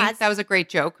 Excuse He me, has- that was a great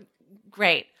joke.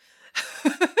 Great.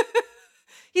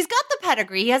 He's got the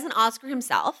pedigree. He has an Oscar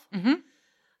himself. Mm-hmm.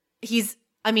 He's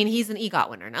an EGOT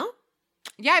winner, no?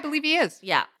 Yeah, I believe he is.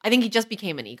 Yeah. I think he just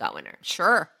became an EGOT winner.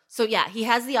 Sure. So yeah, he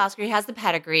has the Oscar. He has the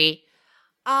pedigree.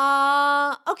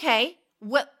 Okay.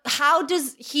 How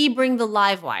does he bring the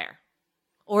live wire?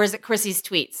 Or is it Chrissy's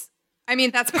tweets? I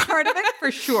mean, that's part of it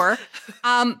for sure.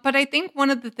 But I think one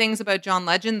of the things about John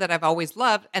Legend that I've always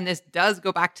loved, and this does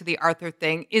go back to the Arthur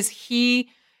thing, is he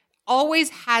always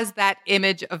has that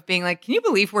image of being like, can you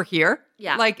believe we're here?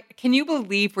 Yeah. Like, can you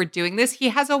believe we're doing this? He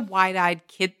has a wide-eyed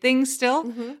kid thing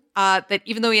still, that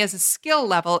even though he has a skill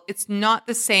level, it's not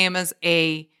the same as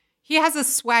he has a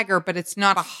swagger, but it's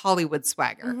not a Hollywood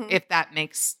swagger, if that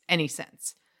makes any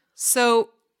sense.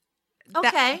 So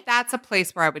Okay. that's a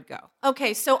place where I would go.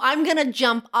 Okay, so I'm going to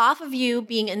jump off of you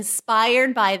being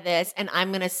inspired by this, and I'm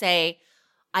going to say,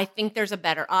 I think there's a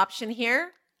better option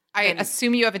here. I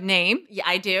assume you have a name. Yeah,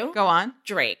 I do. Go on.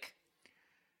 Drake.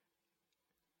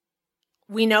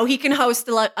 We know he can host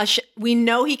we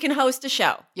know he can host a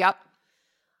show. Yep.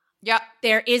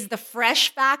 There is the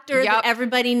fresh factor Yep. that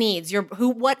everybody needs.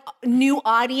 What new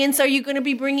audience are you going to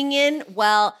be bringing in?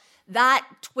 Well, that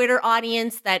Twitter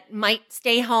audience that might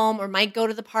stay home or might go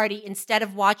to the party instead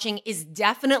of watching is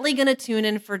definitely going to tune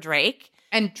in for Drake.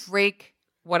 And Drake,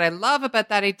 what I love about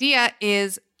that idea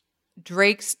is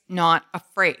Drake's not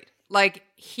afraid. Like,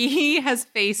 he has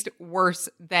faced worse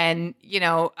than,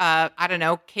 I don't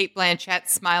know, Cate Blanchett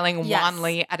smiling Yes.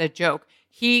 wanly at a joke.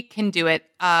 He can do it.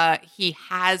 He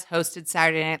has hosted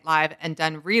Saturday Night Live and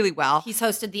done really well. He's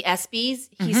hosted the ESPYs.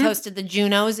 He's hosted the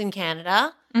Junos in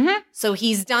Canada. So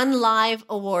he's done live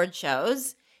award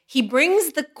shows. He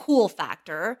brings the cool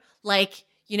factor. Like,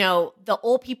 the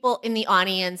old people in the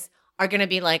audience are going to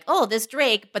be like, oh, this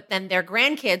Drake. But then their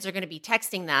grandkids are going to be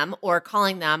texting them or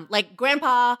calling them like,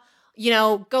 Grandpa,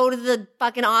 go to the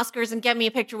fucking Oscars and get me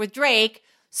a picture with Drake.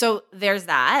 So there's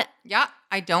that. Yeah,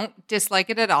 I don't dislike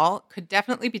it at all. Could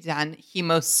definitely be done. He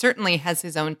most certainly has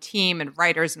his own team and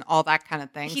writers and all that kind of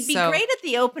thing. He'd be great at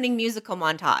the opening musical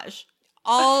montage.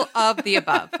 All of the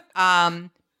above.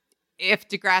 If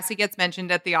Degrassi gets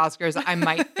mentioned at the Oscars, I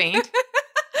might faint.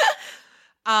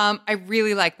 I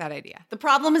really like that idea. The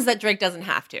problem is that Drake doesn't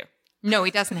have to. No,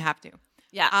 he doesn't have to.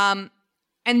 Yeah.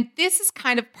 And this is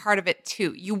kind of part of it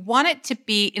too. You want it to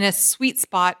be in a sweet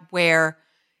spot where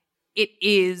it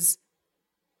is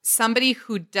somebody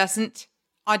who doesn't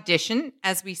audition,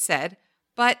 as we said,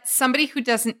 but somebody who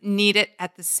doesn't need it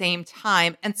at the same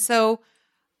time. And so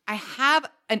I have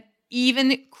an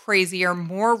even crazier,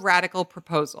 more radical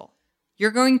proposal.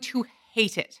 You're going to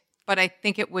hate it, but I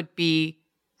think it would be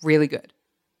really good.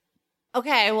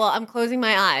 Okay, well, I'm closing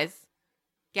my eyes.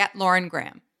 Get Lauren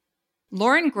Graham.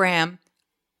 Lauren Graham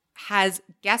has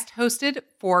guest hosted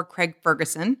for Craig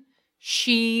Ferguson.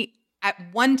 She, at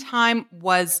one time,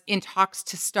 was in talks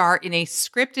to star in a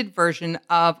scripted version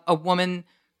of A Woman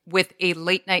with a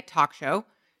Late Night Talk Show.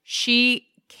 She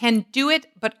can do it,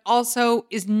 but also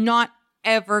is not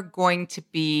ever going to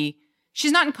be,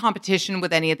 she's not in competition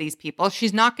with any of these people.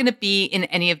 She's not going to be in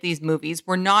any of these movies.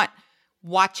 We're not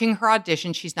watching her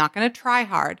audition. She's not going to try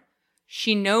hard.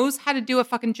 She knows how to do a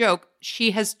fucking joke.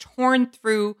 She has torn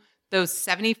through those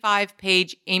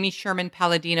 75-page Amy Sherman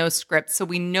Palladino scripts, so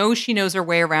we know she knows her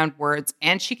way around words,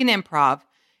 and she can improv.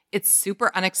 It's super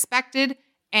unexpected,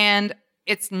 and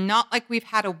it's not like we've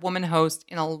had a woman host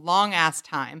in a long-ass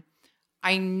time.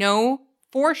 I know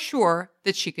for sure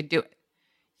that she could do it.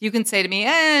 You can say to me,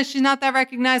 she's not that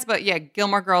recognized, but yeah,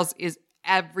 Gilmore Girls is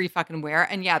every fucking where,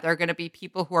 and yeah, there are going to be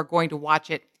people who are going to watch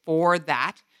it for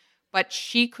that, but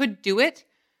she could do it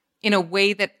in a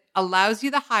way that allows you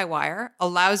the high wire,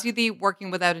 allows you the working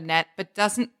without a net, but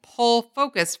doesn't pull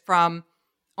focus from,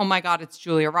 oh my God, it's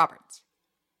Julia Roberts.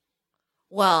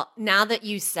 Well, now that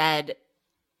you said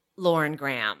Lauren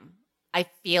Graham, I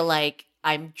feel like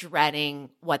I'm dreading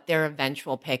what their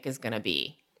eventual pick is going to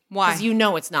be. Why? Because you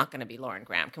know it's not going to be Lauren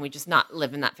Graham. Can we just not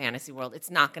live in that fantasy world?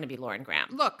 It's not going to be Lauren Graham.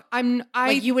 Look,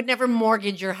 Like you would never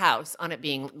mortgage your house on it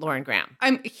being Lauren Graham.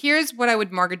 Here's what I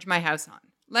would mortgage my house on.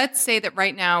 Let's say that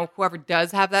right now, whoever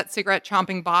does have that cigarette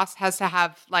chomping boss has to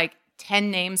have like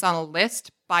 10 names on a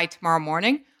list by tomorrow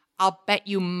morning. I'll bet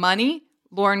you money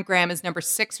Lauren Graham is number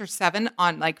 6 or 7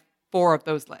 on like 4 of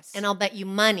those lists. And I'll bet you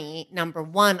money number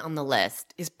 1 on the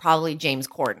list is probably James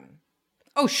Corden.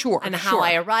 Oh, sure. And how sure.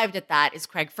 I arrived at that is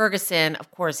Craig Ferguson.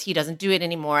 Of course, he doesn't do it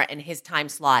anymore, and his time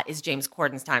slot is James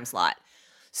Corden's time slot.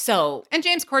 So, and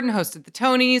James Corden hosted the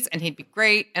Tonys, and he'd be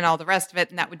great, and all the rest of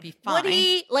it, and that would be fine. would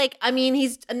he? Like, I mean,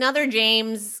 he's another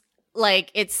James.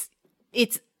 Like, it's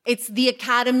the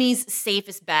Academy's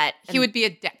safest bet. He would be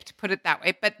adept, put it that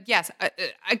way. But yes,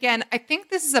 again, I think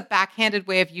this is a backhanded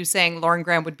way of you saying Lauren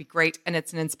Graham would be great, and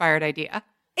it's an inspired idea.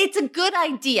 It's a good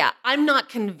idea. I'm not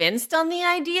convinced on the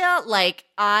idea. Like,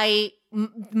 my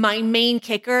main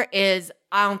kicker is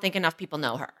I don't think enough people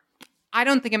know her. I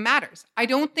don't think it matters. I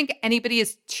don't think anybody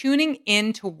is tuning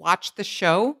in to watch the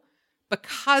show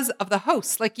because of the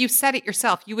host. Like you said it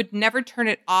yourself, you would never turn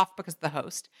it off because of the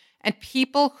host. And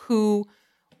people who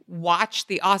watch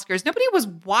the Oscars, nobody was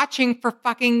watching for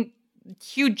fucking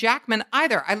Hugh Jackman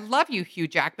either. I love you, Hugh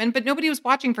Jackman, but nobody was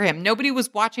watching for him. Nobody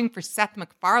was watching for Seth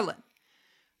MacFarlane.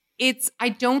 I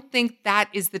don't think that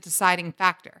is the deciding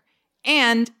factor.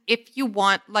 And if you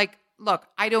want, like, look,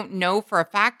 I don't know for a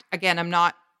fact, again, I'm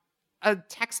not a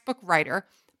textbook writer,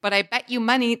 but I bet you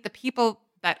money the people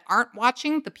that aren't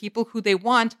watching, the people who they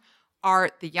want are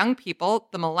the young people,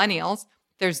 the millennials.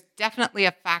 There's definitely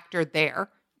a factor there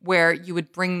where you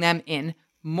would bring them in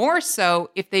more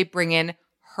so if they bring in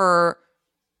her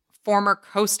former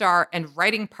co-star and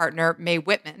writing partner, Mae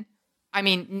Whitman. I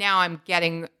mean, now I'm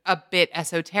getting a bit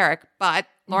esoteric, but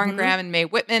Lauren Graham and Mae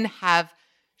Whitman have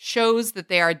shows that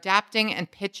they are adapting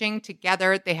and pitching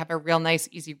together. They have a real nice,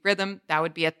 easy rhythm. That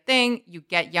would be a thing. You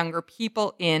get younger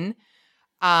people in.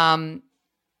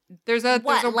 There's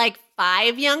like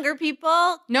 5 younger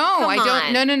people? No, Come I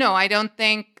don't. on. No.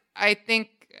 I think,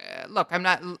 look,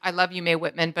 I love you, Mae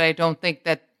Whitman, but I don't think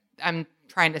that I'm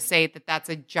trying to say that that's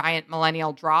a giant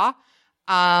millennial draw.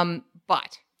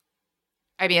 But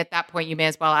I mean, at that point, you may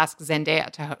as well ask Zendaya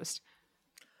to host.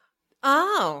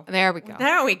 Oh. There we go.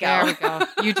 There we go. There we go.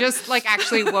 You just like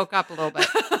actually woke up a little bit.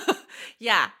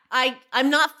 Yeah.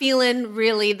 I'm not feeling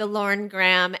really the Lauren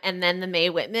Graham and then the Mae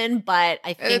Whitman, but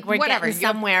I think we're getting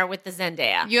somewhere with the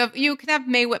Zendaya. You can have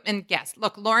Mae Whitman guess.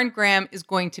 Look, Lauren Graham is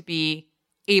going to be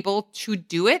able to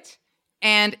do it,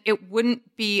 and it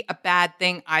wouldn't be a bad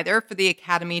thing either for the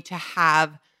Academy to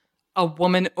have a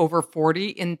woman over 40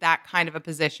 in that kind of a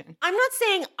position. I'm not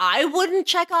saying I wouldn't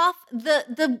check off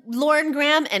the Lauren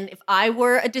Graham, and if I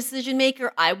were a decision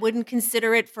maker, I wouldn't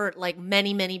consider it for like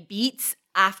many, many beats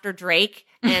after Drake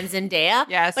and Zendaya.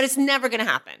 Yes. But it's never going to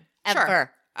happen. Ever.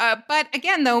 Sure. But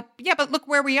again, though, but look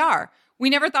where we are. We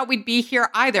never thought we'd be here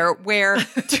either, where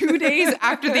 2 days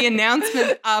after the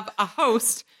announcement of a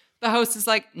host, the host is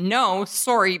like, no,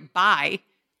 sorry, bye.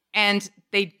 And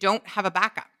they don't have a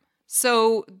backup.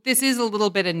 So this is a little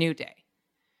bit a new day.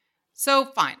 So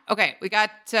fine. Okay, we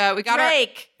got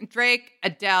Drake,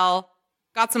 Adele,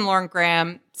 got some Lauren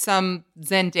Graham, some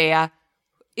Zendaya.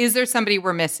 Is there somebody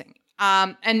we're missing?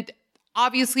 And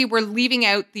obviously we're leaving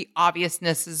out the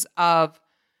obviousnesses of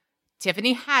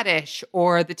Tiffany Haddish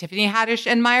or the Tiffany Haddish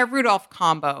and Maya Rudolph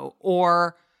combo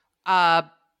or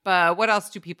what else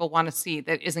do people want to see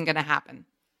that isn't going to happen?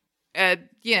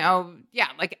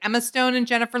 Like Emma Stone and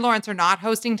Jennifer Lawrence are not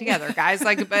hosting together, guys.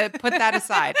 Like, put that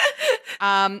aside.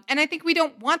 And I think we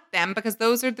don't want them because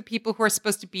those are the people who are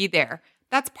supposed to be there.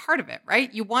 That's part of it,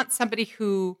 right? You want somebody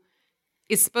who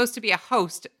is supposed to be a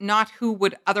host, not who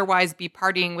would otherwise be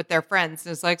partying with their friends.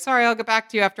 And it's like, sorry, I'll get back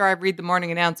to you after I read the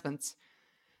morning announcements.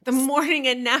 The morning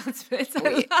announcements.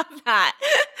 I love that.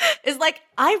 It's like,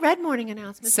 I read morning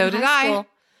announcements. So did I.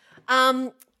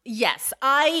 Yes,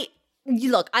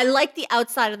 Look, I like the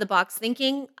outside of the box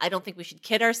thinking. I don't think we should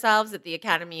kid ourselves that the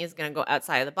Academy is going to go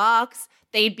outside of the box.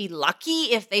 They'd be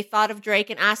lucky if they thought of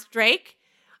Drake and asked Drake.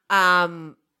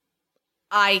 I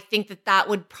think that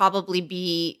would probably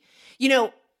be,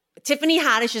 Tiffany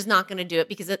Haddish is not going to do it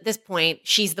because at this point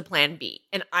she's the plan B.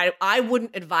 And I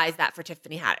wouldn't advise that for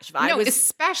Tiffany Haddish.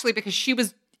 Especially because she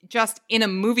was just in a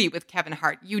movie with Kevin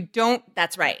Hart. You don't.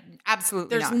 That's right.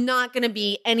 Absolutely There's not going to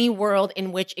be any world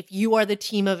in which if you are the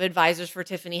team of advisors for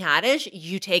Tiffany Haddish,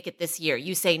 you take it this year.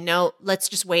 You say, no, let's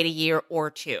just wait a year or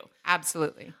 2.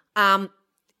 Absolutely.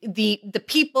 The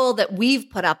people that we've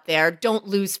put up there don't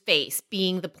lose face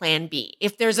being the plan B.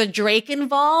 If there's a Drake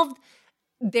involved,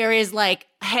 there is like,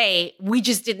 hey, we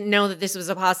just didn't know that this was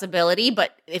a possibility,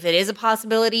 but if it is a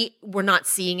possibility, we're not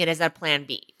seeing it as a plan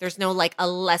B. There's no like a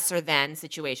lesser than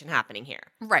situation happening here.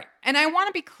 Right. And I want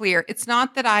to be clear. It's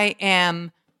not that I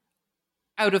am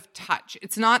out of touch.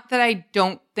 It's not that I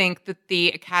don't think that the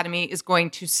Academy is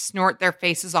going to snort their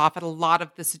faces off at a lot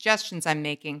of the suggestions I'm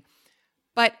making.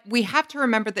 But we have to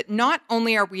remember that not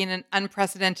only are we in an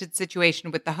unprecedented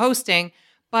situation with the hosting,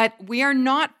 but we are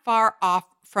not far off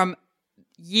from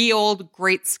ye old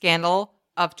great scandal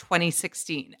of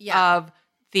 2016 of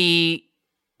the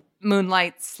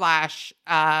Moonlight /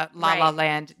 La La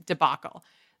Land debacle.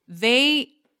 They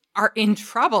are in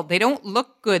trouble. They don't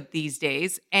look good these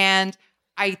days. And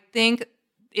I think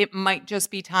it might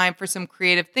just be time for some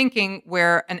creative thinking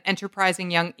where an enterprising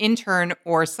young intern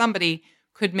or somebody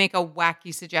could make a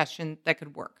wacky suggestion that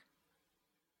could work.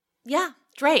 Yeah,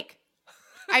 Drake.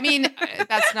 I mean,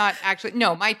 that's not actually,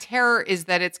 no, my terror is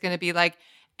that it's going to be like,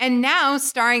 and now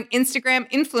starring Instagram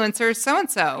influencer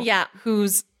so-and-so,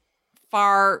 who's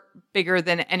far bigger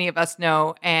than any of us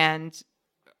know, and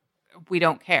we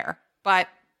don't care. But,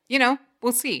 you know,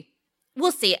 we'll see.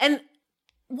 We'll see. And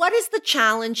what is the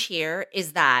challenge here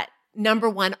is that, number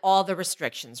one, all the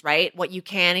restrictions, right? What you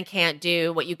can and can't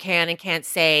do, what you can and can't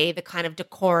say, the kind of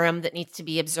decorum that needs to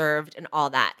be observed and all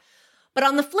that. But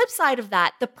on the flip side of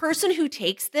that, the person who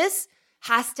takes this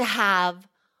has to have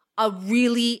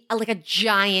like a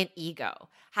giant ego.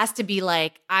 Has to be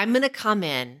like, I'm going to come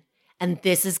in and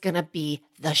this is going to be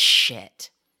the shit.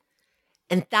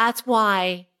 And that's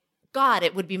why, God,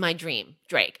 it would be my dream,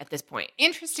 Drake, at this point.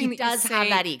 Interesting. He does have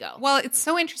that ego. Well, it's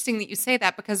so interesting that you say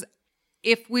that because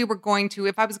if I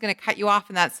was going to cut you off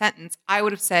in that sentence, I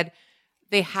would have said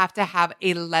they have to have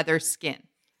a leather skin,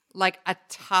 like a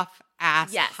tough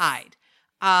ass hide.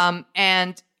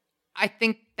 And I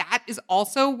think that is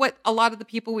also what a lot of the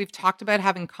people we've talked about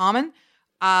have in common.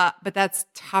 But that's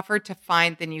tougher to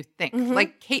find than you think. Mm-hmm.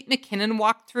 Like Kate McKinnon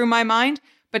walked through my mind,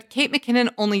 but Kate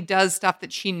McKinnon only does stuff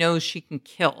that she knows she can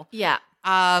kill. Yeah.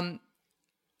 I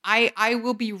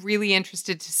will be really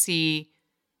interested to see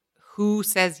who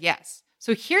says yes.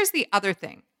 So here's the other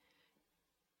thing.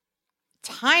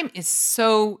 Time is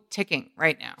so ticking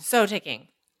right now. So ticking.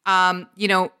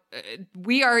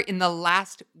 We are in the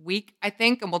last week, I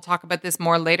think, and we'll talk about this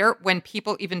more later, when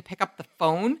people even pick up the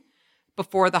phone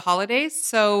before the holidays.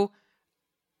 So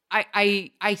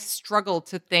I struggle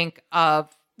to think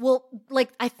of. Well,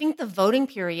 like, I think the voting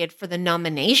period for the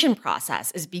nomination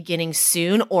process is beginning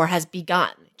soon or has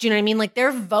begun. Do you know what I mean? Like,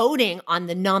 they're voting on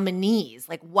the nominees,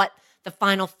 like what the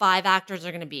final 5 actors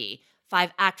are going to be,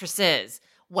 5 actresses,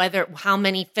 how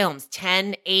many films,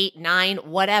 10, 8, 9,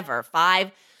 whatever,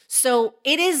 5. So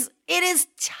it is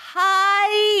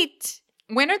tight.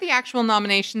 When are the actual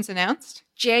nominations announced?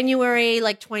 January,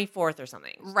 like 24th or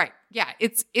something. Right. Yeah.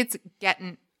 It's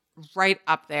getting right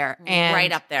up there. And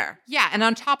right up there. Yeah. And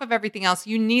on top of everything else,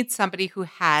 you need somebody who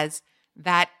has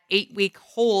that 8-week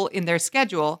hole in their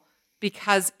schedule,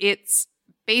 because it's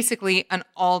basically an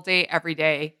all day, every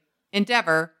day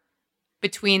endeavor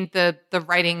between the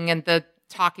writing and the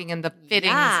talking and the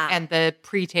fittings and the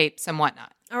pre-tapes and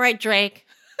whatnot. All right, Drake.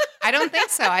 I don't think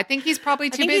so. I think he's probably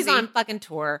too busy. He's on fucking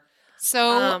tour.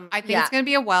 So I think it's going to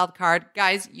be a wild card.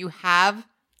 Guys, you have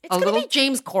it's going to be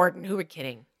James Corden. Who are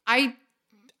kidding? I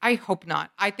hope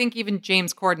not. I think even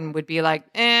James Corden would be like,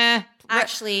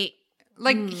 Actually.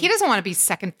 Like, he doesn't want to be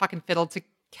second fucking fiddle to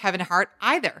Kevin Hart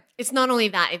either. It's not only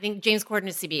that. I think James Corden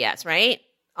is CBS, right?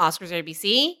 Oscars are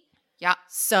ABC. Yeah.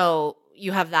 So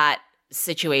you have that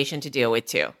situation to deal with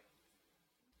too.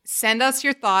 Send us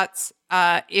your thoughts.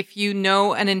 If you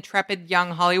know an intrepid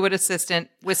young Hollywood assistant,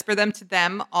 whisper them to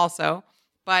them also.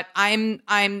 But I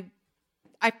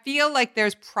feel like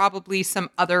there's probably some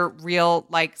other real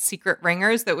like secret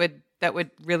ringers that would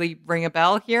really ring a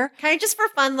bell here. Can I just for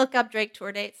fun look up Drake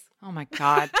tour dates? Oh my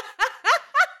God.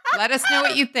 Let us know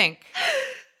what you think.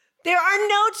 There are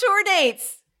no tour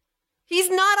dates. He's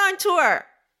not on tour.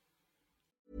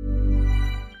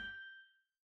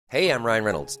 Hey, I'm Ryan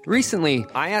Reynolds. Recently,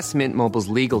 I asked Mint Mobile's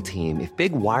legal team if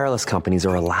big wireless companies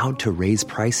are allowed to raise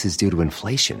prices due to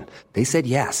inflation. They said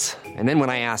yes. And then when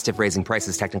I asked if raising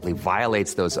prices technically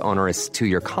violates those onerous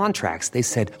 2-year contracts, they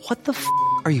said, "What the f***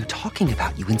 are you talking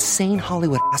about, you insane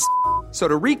Hollywood ass?" So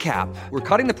to recap, we're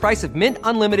cutting the price of Mint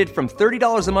Unlimited from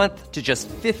 $30 a month to just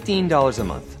 $15 a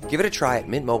month. Give it a try at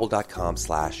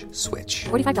mintmobile.com/switch.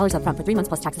 $45 up front for 3 months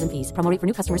plus taxes and fees. Promo rate for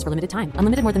new customers for limited time.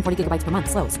 Unlimited more than 40 gigabytes per month.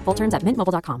 Slows full terms at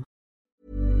mintmobile.com.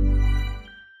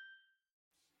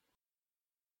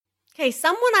 Okay,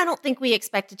 someone I don't think we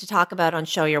expected to talk about on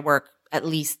Show Your Work, at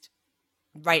least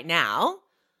right now,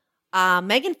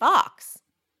 Megan Fox.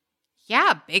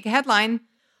 Yeah, big headline.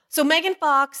 So Megan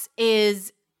Fox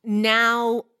is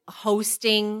now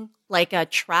hosting like a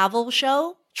travel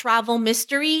show, travel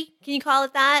mystery. Can you call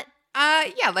it that?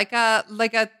 Yeah, like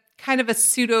a kind of a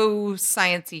pseudo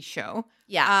sciencey show.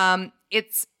 Yeah.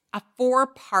 It's a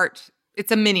 4-part.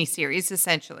 It's a mini series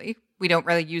essentially. We don't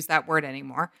really use that word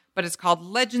anymore, but it's called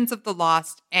Legends of the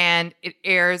Lost, and it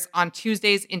airs on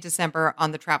Tuesdays in December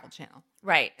on the Travel Channel.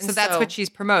 Right. So that's what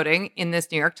she's promoting in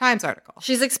this New York Times article.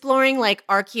 She's exploring like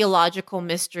archaeological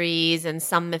mysteries and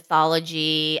some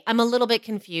mythology. I'm a little bit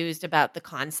confused about the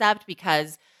concept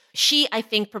because she, I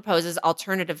think, proposes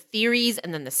alternative theories,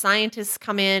 and then the scientists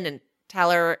come in and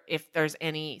tell her if there's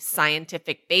any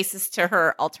scientific basis to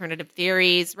her alternative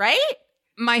theories, right?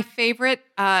 My favorite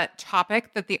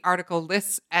topic that the article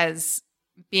lists as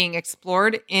being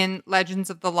explored in Legends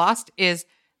of the Lost is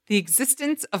the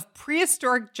existence of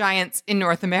prehistoric giants in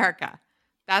North America.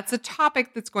 That's a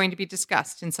topic that's going to be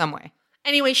discussed in some way.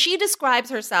 Anyway, she describes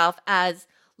herself as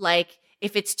like,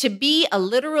 if it's to be a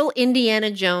literal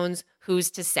Indiana Jones,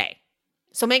 who's to say?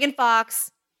 So Megan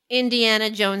Fox, Indiana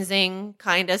Jonesing,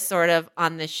 kind of, sort of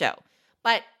on this show.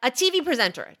 But a TV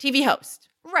presenter, a TV host.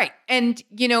 Right. And,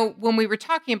 you know, when we were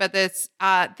talking about this,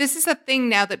 this is a thing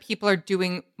now that people are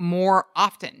doing more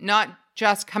often, not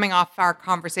just coming off our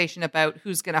conversation about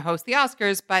who's going to host the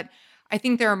Oscars, but I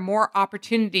think there are more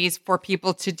opportunities for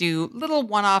people to do little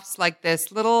one-offs like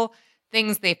this, little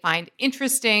things they find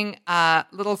interesting,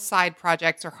 little side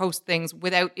projects or host things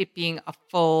without it being a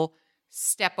full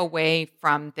step away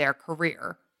from their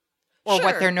career or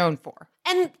what they're known for.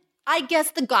 And I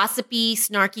guess the gossipy,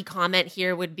 snarky comment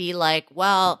here would be like,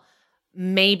 well,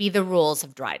 maybe the rules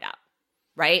have dried up,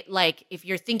 right? Like if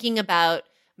you're thinking about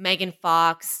Megan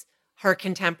Fox, her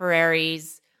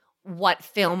contemporaries, what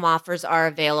film offers are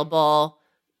available,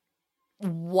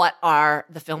 what are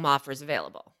the film offers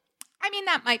available? I mean,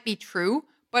 that might be true,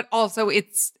 but also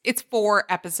it's 4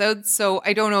 episodes, so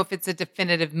I don't know if it's a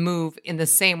definitive move in the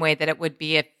same way that it would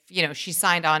be if, you know, she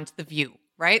signed on to The View,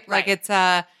 right? Like it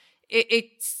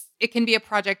can be a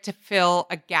project to fill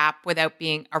a gap without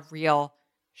being a real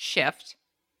shift.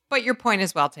 But your point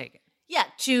is well taken. Yeah,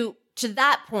 to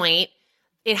that point,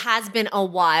 it has been a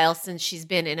while since she's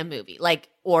been in a movie, like,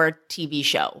 or TV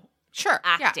show. Sure.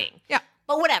 Acting. Yeah.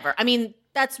 But whatever. I mean,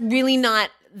 that's really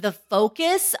not the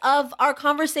focus of our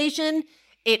conversation.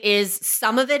 It is,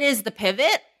 some of it is the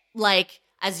pivot. Like,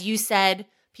 as you said,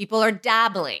 people are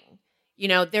dabbling. You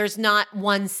know, there's not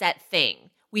one set thing.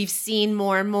 We've seen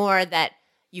more and more that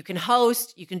you can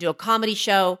host, you can do a comedy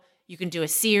show, you can do a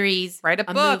series, write a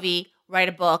book, movie, write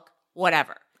a book,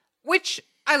 whatever. Which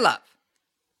I love.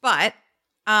 But,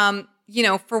 you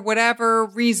know, for whatever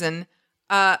reason,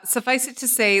 suffice it to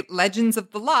say, Legends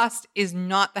of the Lost is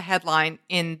not the headline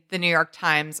in the New York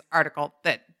Times article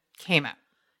that came out.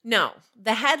 No,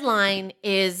 the headline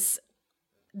is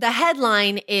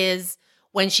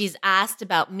when she's asked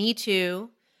about Me Too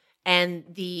and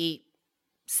the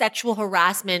sexual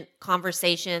harassment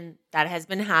conversation that has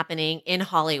been happening in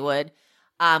Hollywood,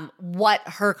 what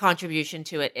her contribution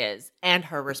to it is and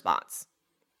her response.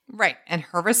 Right. And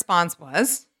her response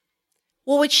was?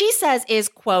 Well, what she says is,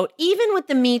 quote, even with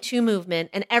the Me Too movement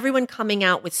and everyone coming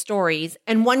out with stories,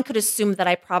 and one could assume that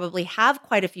I probably have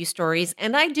quite a few stories,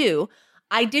 and I do,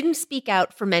 I didn't speak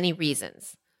out for many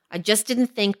reasons. I just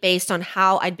didn't think, based on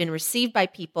how I'd been received by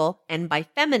people and by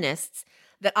feminists,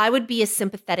 that I would be a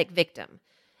sympathetic victim.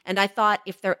 And I thought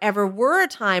if there ever were a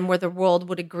time where the world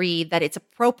would agree that it's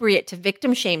appropriate to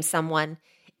victim shame someone,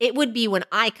 it would be when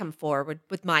I come forward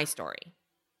with my story.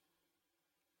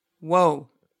 Whoa.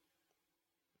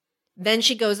 Then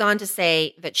she goes on to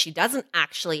say that she doesn't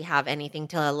actually have anything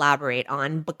to elaborate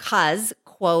on because,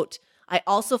 quote, I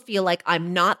also feel like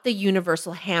I'm not the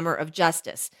universal hammer of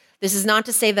justice. This is not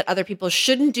to say that other people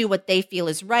shouldn't do what they feel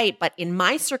is right, but in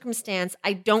my circumstance,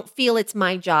 I don't feel it's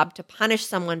my job to punish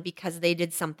someone because they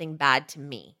did something bad to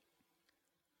me.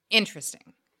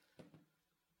 Interesting.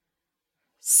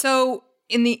 So,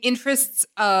 in the interests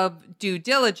of due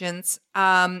diligence,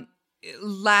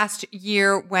 last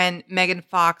year when Megan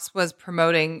Fox was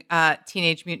promoting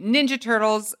Teenage Mutant Ninja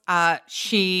Turtles,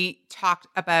 she talked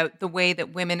about the way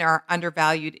that women are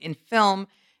undervalued in film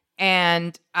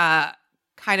and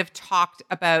kind of talked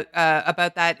about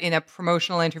that in a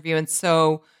promotional interview. And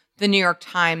so the New York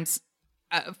Times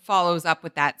follows up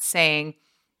with that, saying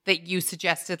that you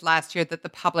suggested last year that the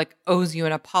public owes you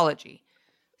an apology.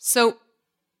 So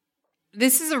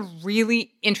this is a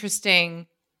really interesting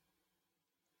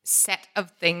set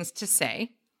of things to say.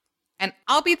 And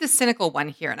I'll be the cynical one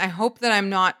here. And I hope that I'm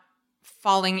not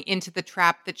falling into the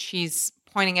trap that she's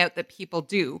pointing out that people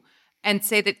do, and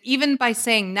say that even by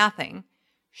saying nothing,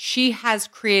 she has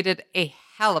created a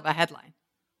hell of a headline.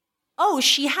 Oh,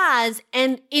 she has.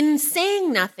 And in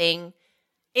saying nothing,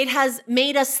 it has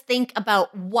made us think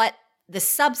about what the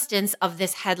substance of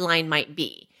this headline might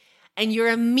be. And your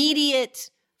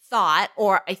immediate thought,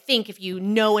 or I think if you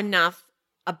know enough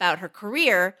about her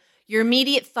career, your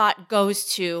immediate thought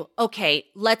goes to, okay,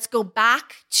 let's go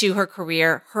back to her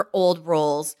career, her old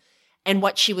roles, and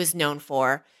what she was known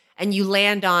for. And you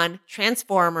land on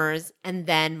Transformers and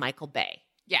then Michael Bay.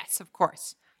 Yes, of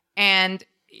course. And,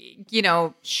 you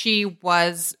know, she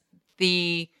was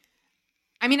I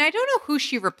don't know who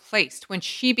she replaced when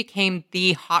she became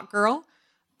the hot girl.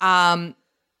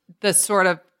 The sort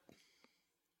of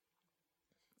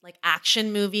like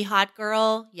action movie hot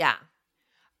girl. Yeah.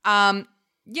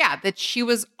 Yeah, that she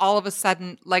was all of a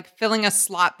sudden like filling a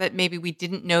slot that maybe we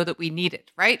didn't know that we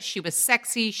needed, right? She was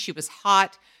sexy. She was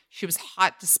hot. She was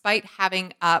hot despite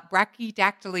having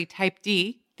brachydactyly type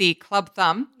D, the club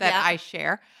thumb that I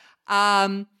share.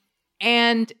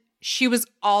 And she was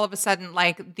all of a sudden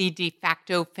like the de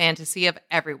facto fantasy of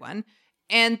everyone.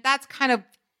 And that's kind of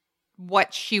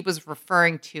what she was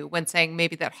referring to when saying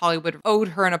maybe that Hollywood owed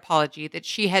her an apology, that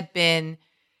she had been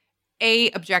A,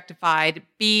 objectified,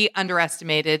 B,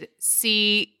 underestimated,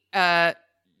 C,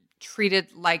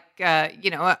 treated like,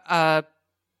 a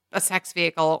sex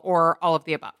vehicle, or all of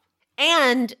the above.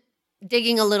 And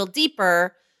digging a little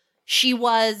deeper, she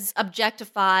was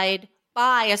objectified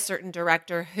by a certain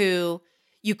director who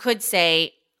you could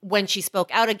say when she spoke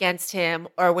out against him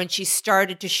or when she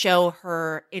started to show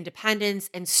her independence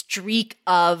and streak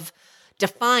of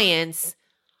defiance,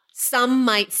 some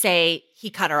might say he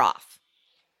cut her off.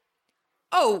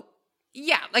 Oh,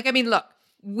 yeah. Like, I mean, look,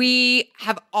 we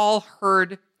have all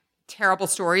heard terrible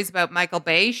stories about Michael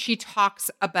Bay. She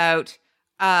talks about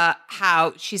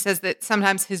how she says that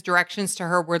sometimes his directions to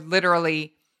her were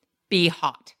literally be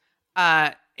hot.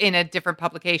 In a different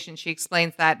publication, she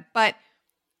explains that. But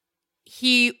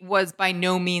he was by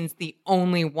no means the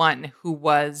only one who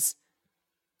was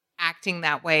acting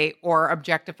that way or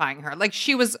objectifying her. Like,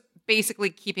 she was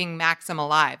basically keeping Maxim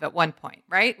alive at one point,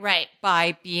 right? Right.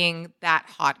 By being that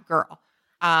hot girl.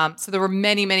 So there were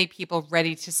many, many people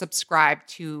ready to subscribe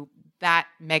to that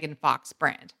Megan Fox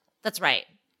brand. That's right.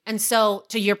 And so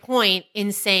to your point,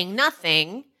 in saying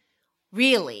nothing,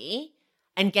 really,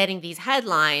 and getting these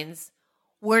headlines,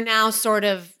 we're now sort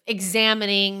of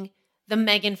examining the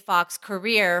Megan Fox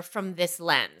career from this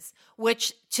lens,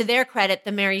 which, to their credit,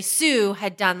 the Mary Sue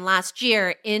had done last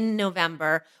year in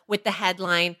November with the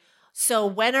headline, "So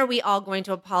when are we all going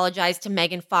to apologize to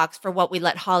Megan Fox for what we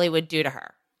let Hollywood do to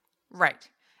her?" Right.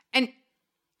 And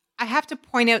I have to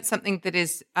point out something that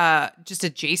is just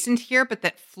adjacent here, but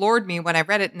that floored me when I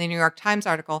read it in the New York Times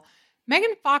article.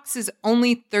 Megan Fox is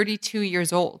only 32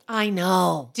 years old. I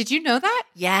know. Did you know that?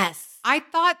 Yes. I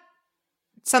thought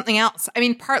something else. I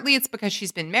mean, partly it's because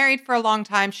she's been married for a long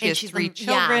time. She has 3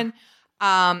 children.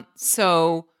 Yeah.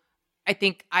 So I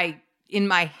think in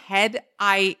my head,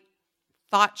 I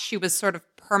thought she was sort of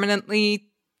permanently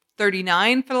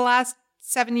 39 for the last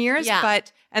 7 years. Yeah.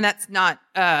 And that's not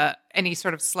any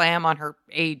sort of slam on her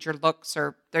age or looks,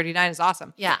 or 39 is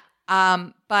awesome. Yeah.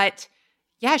 But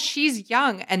yeah, she's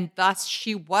young, and thus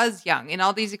she was young. In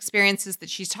all these experiences that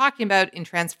she's talking about in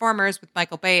Transformers with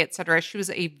Michael Bay, et cetera, she was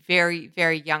a very,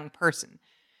 very young person.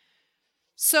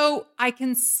 So I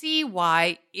can see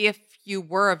why, if you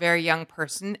were a very young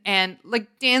person, and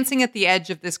like dancing at the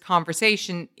edge of this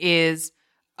conversation is,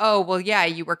 oh, well, yeah,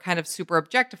 you were kind of super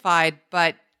objectified,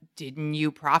 but didn't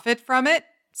you profit from it?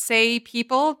 Say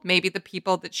people, maybe the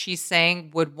people that she's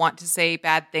saying would want to say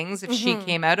bad things if she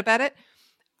came out about it.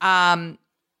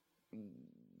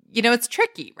 It's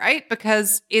tricky, right?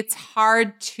 Because it's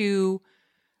hard to,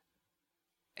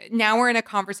 now we're in a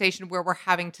conversation where we're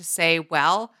having to say,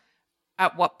 well,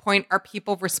 at what point are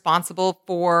people responsible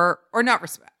for, or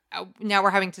not, now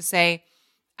we're having to say,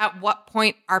 at what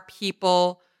point are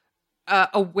people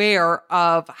aware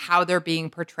of how they're being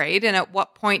portrayed? And at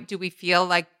what point do we feel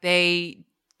like they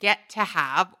get to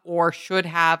have, or should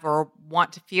have, or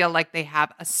want to feel like they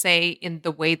have a say in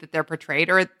the way that they're portrayed,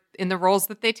 or in the roles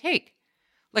that they take?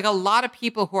 Like, a lot of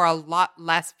people who are a lot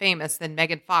less famous than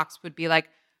Megan Fox would be like,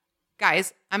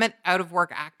 guys, I'm an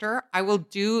out-of-work actor. I will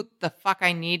do the fuck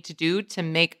I need to do to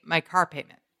make my car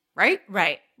payment. Right?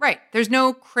 Right. Right. There's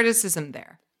no criticism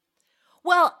there.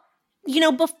 Well,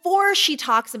 before she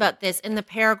talks about this, in the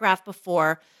paragraph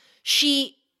before,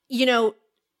 she,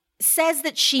 says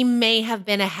that she may have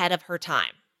been ahead of her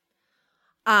time.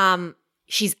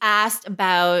 She's asked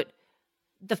about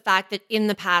the fact that in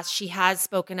the past she has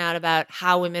spoken out about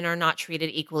how women are not treated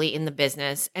equally in the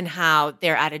business and how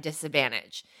they're at a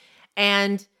disadvantage.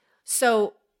 And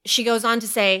so she goes on to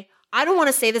say, I don't want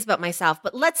to say this about myself,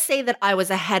 but let's say that I was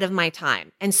ahead of my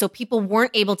time. And so people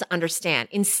weren't able to understand.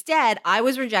 Instead, I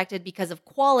was rejected because of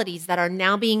qualities that are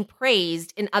now being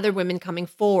praised in other women coming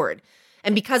forward.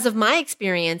 And because of my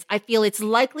experience, I feel it's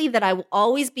likely that I will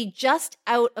always be just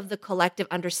out of the collective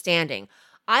understanding.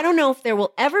 I don't know if there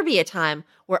will ever be a time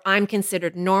where I'm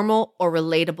considered normal or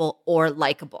relatable or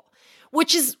likable,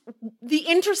 which is the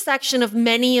intersection of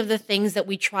many of the things that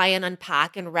we try and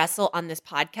unpack and wrestle on this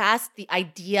podcast. The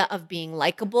idea of being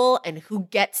likable and who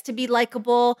gets to be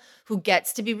likable, who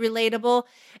gets to be relatable,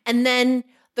 and then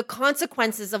the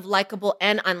consequences of likable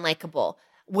and unlikable,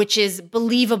 which is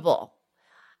believable.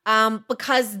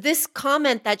 Because this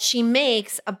comment that she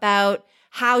makes about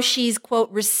how she's, quote,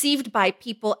 received by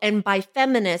people and by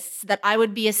feminists, that I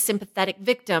would be a sympathetic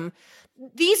victim.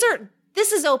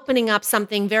 This is opening up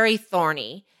something very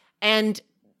thorny and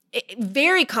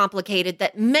very complicated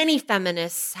that many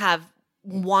feminists have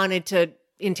wanted to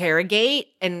interrogate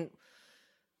and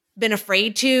been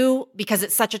afraid to because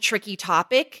it's such a tricky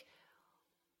topic.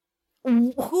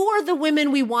 Who are the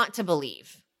women we want to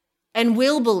believe and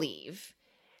will believe?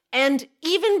 And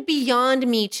even beyond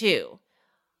Me Too,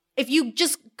 if you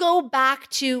just go back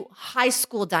to high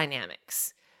school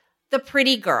dynamics, the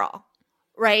pretty girl,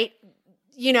 right?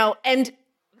 You know, and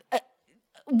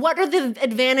what are the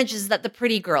advantages that the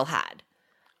pretty girl had?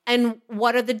 And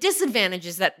what are the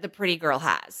disadvantages that the pretty girl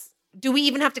has? Do we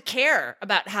even have to care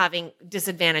about having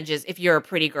disadvantages if you're a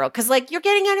pretty girl? Because like you're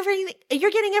getting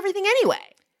everything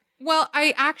anyway. Well,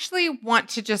 I actually want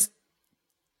to just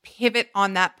pivot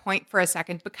on that point for a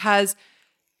second, because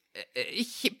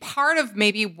part of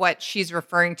maybe what she's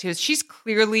referring to is she's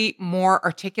clearly more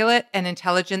articulate and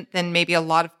intelligent than maybe a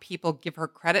lot of people give her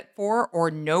credit for or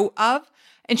know of.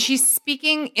 And she's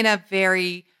speaking in a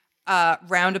very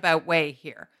roundabout way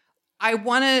here. I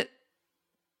want to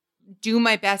do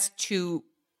my best to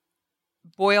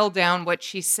boil down what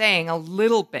she's saying a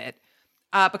little bit,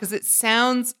 because it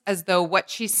sounds as though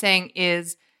what she's saying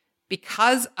is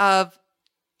because of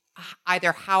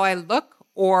either how I look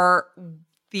or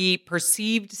the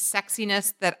perceived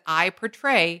sexiness that I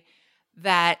portray,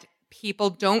 that people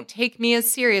don't take me as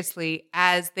seriously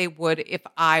as they would if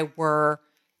I were,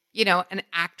 you know, an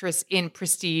actress in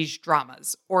prestige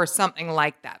dramas or something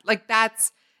like that. Like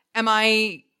am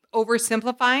I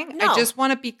oversimplifying? No. I just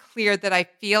want to be clear that I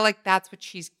feel like that's what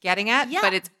she's getting at,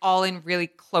 but it's all in really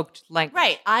cloaked language.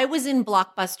 Right. I was in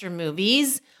blockbuster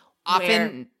movies.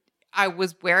 Often I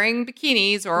was wearing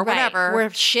bikinis or whatever. Where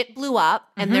shit blew up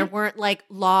and there weren't like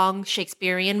long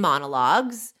Shakespearean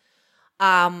monologues.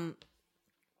 And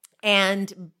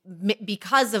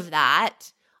because of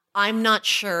that, I'm not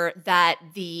sure that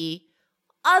the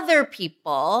other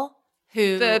people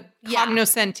who... The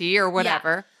cognoscenti or whatever.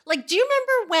 Yeah. Like, do you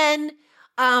remember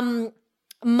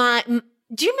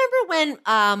when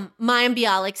Mayim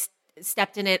Bialik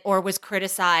stepped in it or was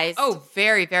criticized? Oh,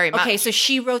 very, very much. Okay, so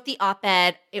she wrote the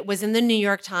op-ed. It was in the New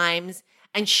York Times.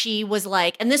 And she was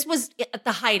like, and this was at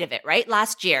the height of it, right?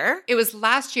 Last year. It was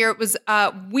last year. It was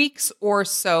weeks or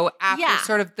so after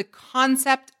sort of the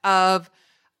concept of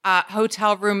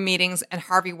hotel room meetings and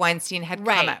Harvey Weinstein had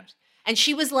come out. And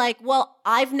she was like, well,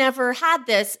 I've never had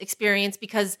this experience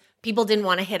because people didn't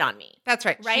want to hit on me. That's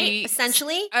right. Right?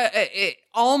 Essentially?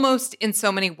 Almost in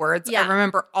so many words. Yeah. I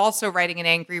remember also writing an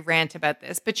angry rant about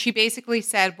this. But she basically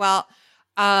said, well,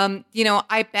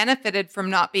 I benefited from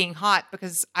not being hot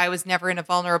because I was never in a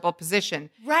vulnerable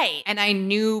position. Right. And I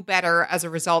knew better as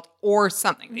a result or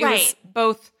something. It was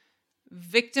both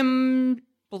victim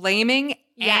blaming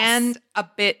and a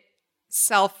bit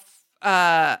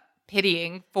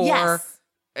self-pitying for,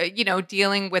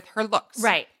 dealing with her looks.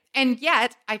 Right. And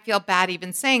yet I feel bad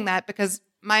even saying that because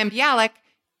Mayim Bialik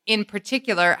in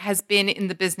particular has been in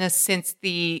the business since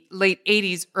the late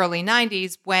 80s, early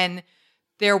 90s, when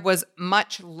there was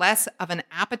much less of an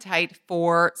appetite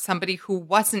for somebody who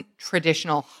wasn't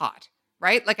traditional hot,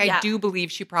 right? Like I do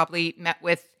believe she probably met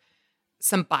with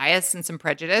some bias and some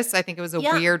prejudice. I think it was a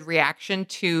weird reaction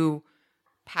to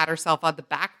pat herself on the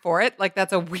back for it. Like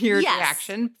that's a weird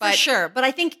reaction. But for sure. But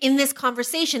I think in this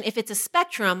conversation, if it's a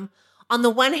spectrum, on the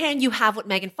one hand, you have what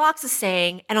Megan Fox is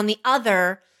saying, and on the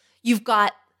other, you've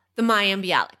got the Mayim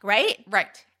Bialik, right?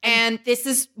 Right. And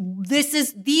these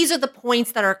are the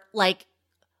points that are like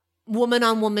woman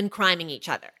on woman criming each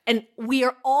other. And we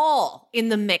are all in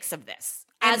the mix of this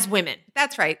as women.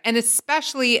 That's right. And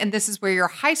especially, and this is where your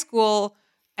high school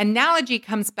analogy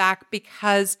comes back,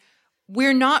 because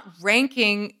we're not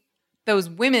ranking those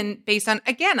women based on,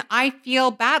 again, I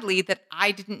feel badly that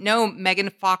I didn't know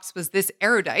Megan Fox was this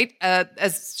erudite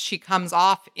as she comes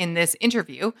off in this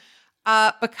interview.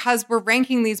 because we're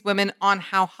ranking these women on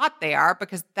how hot they are,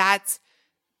 because that's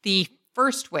the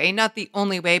first way, not the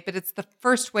only way, but it's the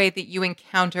first way that you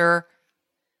encounter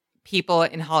people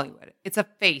in Hollywood. It's a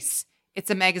face. It's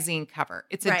a magazine cover.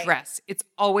 It's a dress. It's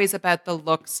always about the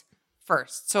looks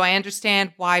first. So I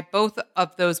understand why both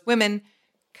of those women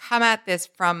come at this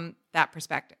from that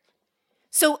perspective.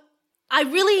 So I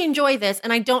really enjoy this,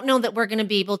 and I don't know that we're going to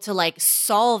be able to like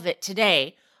solve it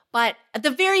today, but at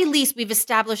the very least, we've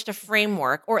established a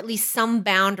framework or at least some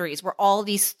boundaries where all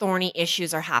these thorny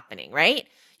issues are happening, right?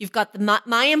 You've got the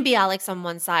Mayim Bialik on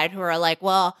one side who are like,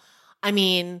 well, I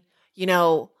mean, you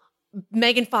know,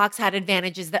 Megan Fox had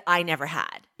advantages that I never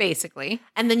had. Basically.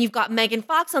 And then you've got Megan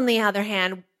Fox on the other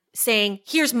hand saying,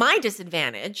 here's my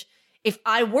disadvantage. If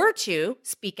I were to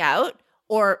speak out,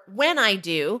 or when I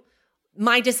do,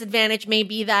 my disadvantage may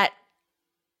be that,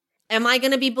 am I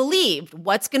going to be believed?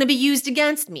 What's going to be used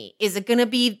against me? Is it going to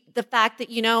be the fact that,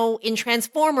 you know, in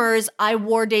Transformers, I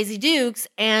wore Daisy Dukes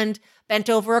and bent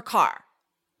over a car?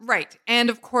 Right. And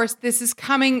of course, this is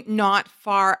coming not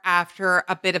far after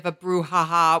a bit of a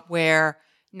brouhaha where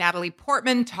Natalie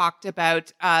Portman talked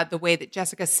about the way that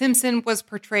Jessica Simpson was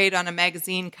portrayed on a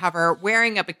magazine cover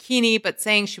wearing a bikini, but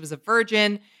saying she was a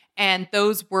virgin. And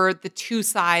those were the two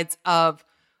sides of,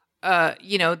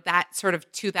 that sort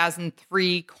of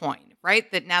 2003 coin,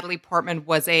 right? That Natalie Portman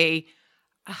was a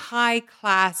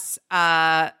high-class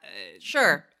actor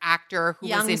who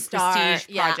Young was in star,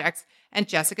 prestige projects. And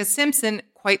Jessica Simpson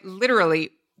quite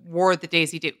literally wore the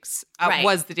Daisy Dukes,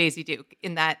 was the Daisy Duke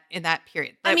in that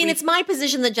period. I mean, it's my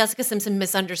position that Jessica Simpson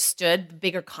misunderstood the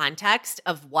bigger context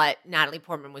of what Natalie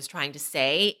Portman was trying to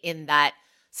say, in that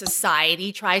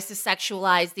society tries to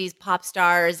sexualize these pop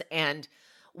stars and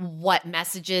what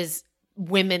messages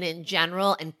women in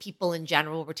general and people in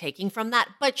general were taking from that.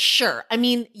 But sure, I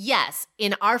mean, yes,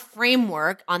 in our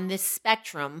framework on this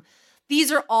spectrum,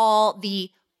 these are all the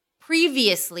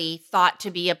previously thought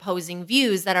to be opposing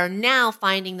views that are now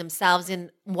finding themselves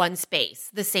in one space,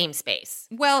 the same space.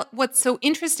 Well, what's so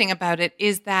interesting about it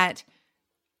is that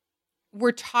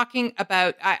we're talking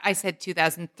about, I said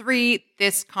 2003,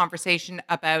 this conversation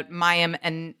about Mayim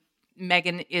and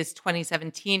Megan is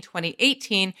 2017,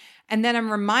 2018. And then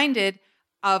I'm reminded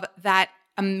of that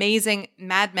amazing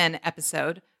Mad Men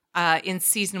episode in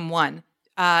season 1,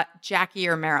 Jackie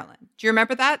or Marilyn. Do you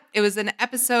remember that? It was an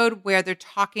episode where they're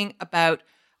talking about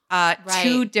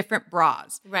two different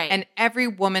bras. Right. And every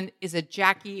woman is a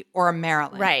Jackie or a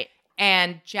Marilyn. Right.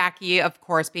 And Jackie, of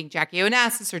course, being Jackie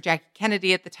Onassis or Jackie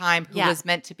Kennedy at the time, who was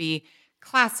meant to be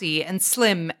classy and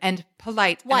slim and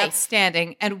polite and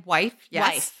upstanding and wife.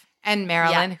 And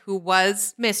Marilyn, who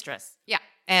was mistress. Yeah.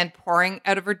 And pouring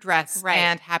out of her dress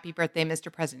and happy birthday,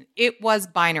 Mr. President. It was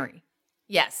binary.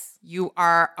 Yes. You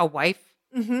are a wife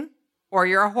or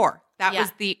you're a whore. That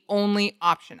was the only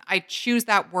option. I choose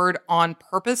that word on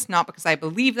purpose, not because I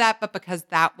believe that, but because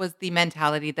that was the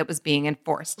mentality that was being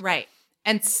enforced. Right.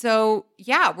 And so,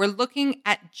 yeah, we're looking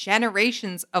at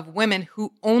generations of women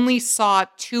who only saw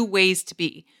two ways to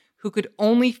be, who could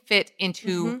only fit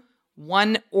into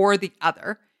one or the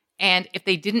other. And if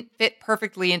they didn't fit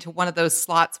perfectly into one of those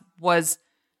slots, was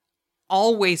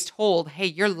always told, hey,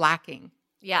 you're lacking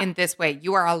in this way.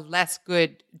 You are a less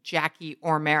good Jackie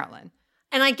or Marilyn.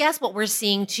 And I guess what we're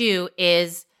seeing too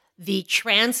is the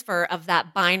transfer of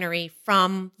that binary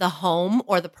from the home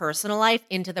or the personal life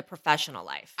into the professional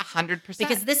life. 100%.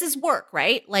 Because this is work,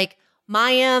 right? Like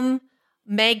Mayim,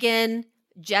 Megan,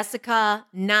 Jessica,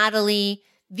 Natalie,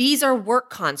 these are work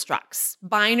constructs,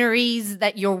 binaries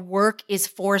that your work is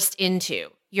forced into.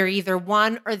 You're either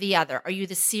one or the other. Are you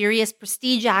the serious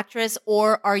prestige actress,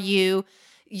 or are you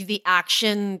the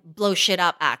action blow shit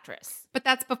up actress? But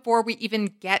that's before we even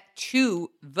get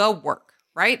to the work,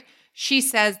 right? She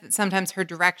says that sometimes her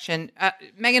direction,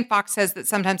 Megan Fox says that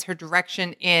sometimes her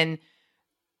direction in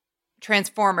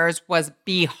Transformers was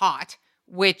be hot,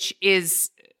 which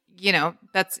is,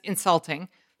 that's insulting.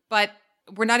 But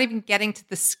we're not even getting to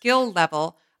the skill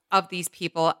level of these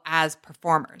people as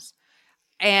performers.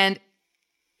 And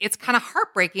it's kind of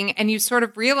heartbreaking. And you sort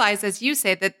of realize, as you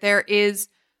say, that there is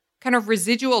kind of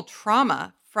residual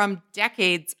trauma from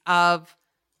decades of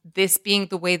this being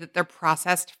the way that they're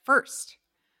processed first.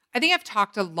 I think I've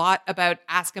talked a lot about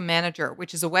Ask a Manager,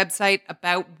 which is a website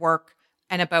about work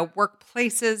and about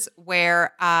workplaces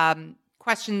where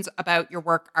questions about your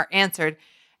work are answered.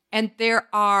 And there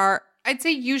are, I'd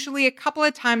say usually a couple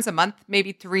of times a month,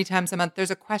 maybe 3 times a month, there's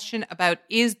a question about,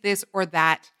 is this or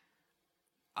that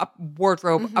a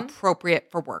wardrobe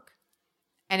appropriate for work?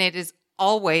 And it is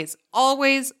always,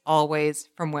 always, always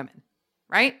from women,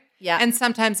 right? Yeah. And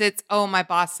sometimes it's, oh, my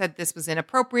boss said this was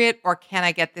inappropriate, or can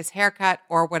I get this haircut,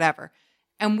 or whatever.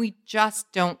 And we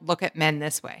just don't look at men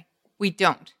this way. We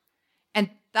don't.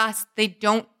 And thus, they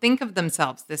don't think of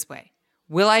themselves this way.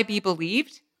 Will I be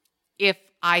believed if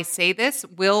I say this?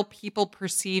 Will people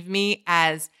perceive me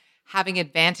as having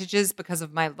advantages because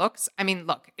of my looks? I mean,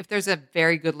 look, if there's a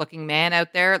very good looking man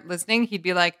out there listening, he'd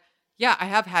be like, yeah, I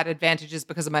have had advantages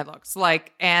because of my looks.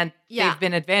 And they've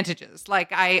been advantages.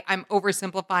 I'm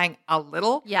oversimplifying a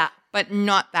little, but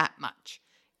not that much.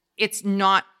 It's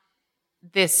not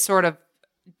this sort of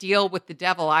deal with the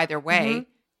devil either way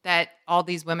that all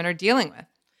these women are dealing with.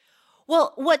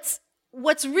 Well, what's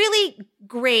really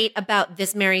great about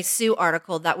this Mary Sue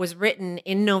article that was written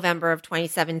in November of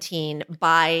 2017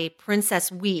 by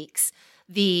Princess Weeks,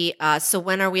 So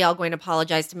When Are We All Going to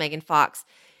Apologize to Megan Fox,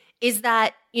 is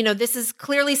that, this is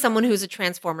clearly someone who's a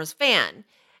Transformers fan.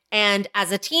 And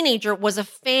as a teenager was a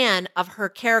fan of her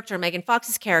character, Megan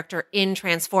Fox's character in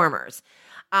Transformers,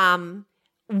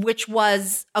 which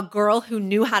was a girl who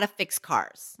knew how to fix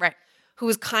cars. Right. Who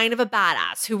was kind of a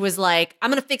badass, who was like, I'm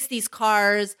going to fix these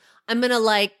cars. I'm going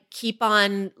to keep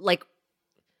on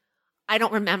I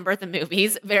don't remember the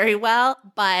movies very well,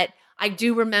 but I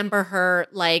do remember her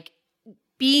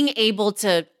being able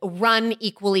to run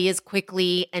equally as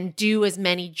quickly and do as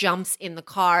many jumps in the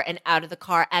car and out of the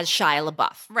car as Shia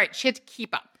LaBeouf. Right. She had to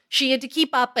keep up. She had to keep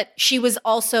up, but she was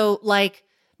also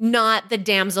not the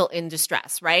damsel in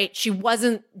distress, right? She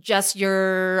wasn't just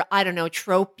your,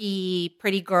 tropey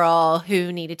pretty girl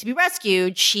who needed to be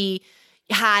rescued. She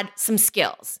had some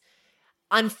skills.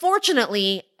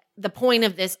 Unfortunately, the point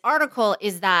of this article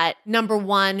is that, number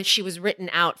one, she was written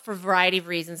out for a variety of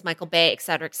reasons, Michael Bay, et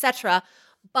cetera,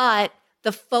 but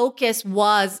the focus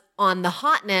was on the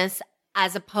hotness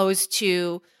as opposed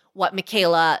to what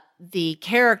Michaela, the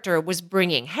character, was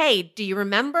bringing. Hey, do you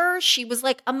remember? She was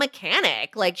a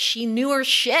mechanic. She knew her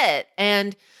shit.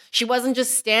 And she wasn't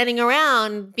just standing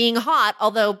around being hot,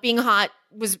 although being hot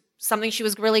was something she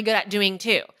was really good at doing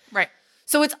too. Right.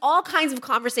 So it's all kinds of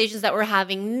conversations that we're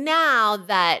having now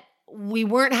that we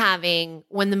weren't having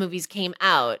when the movies came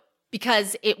out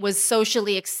because it was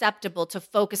socially acceptable to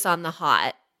focus on the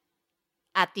hot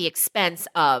at the expense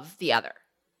of the other.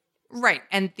 Right.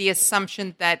 And the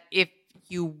assumption that if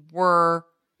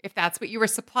that's what you were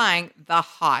supplying, the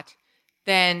hot,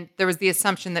 then there was the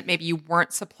assumption that maybe you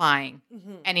weren't supplying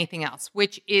anything else,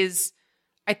 which is,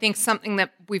 I think, something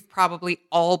that we've probably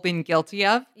all been guilty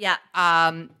of. Yeah.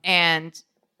 And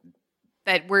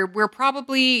that we're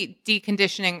probably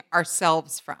deconditioning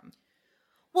ourselves from.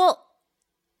 Well,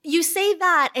 you say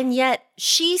that, and yet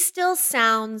she still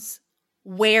sounds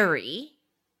wary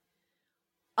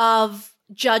of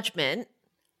judgment,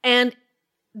 and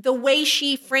the way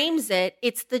she frames it,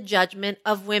 it's the judgment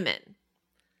of women.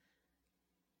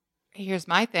 Here's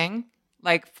my thing.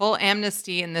 Full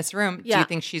amnesty in this room. Yeah. Do you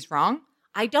think she's wrong?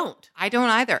 I don't. I don't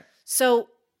either. So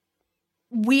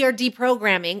we are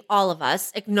deprogramming, all of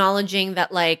us, acknowledging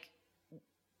that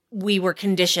we were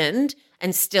conditioned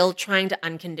and still trying to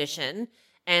uncondition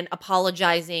and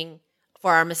apologizing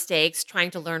for our mistakes,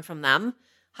 trying to learn from them.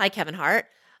 Hi, Kevin Hart.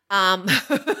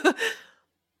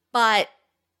 But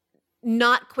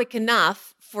not quick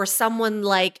enough for someone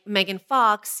like Megan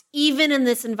Fox, even in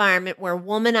this environment where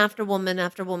woman after woman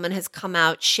after woman has come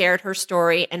out, shared her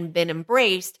story, and been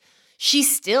embraced, she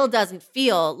still doesn't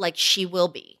feel like she will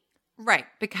be. Right.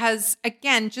 Because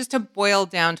again, just to boil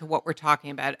down to what we're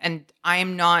talking about, and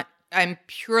I'm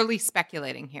purely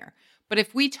speculating here, but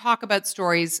if we talk about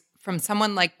stories from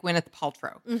someone like Gwyneth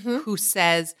Paltrow, who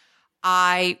says,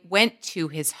 I went to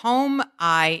his home,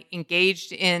 I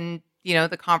engaged in,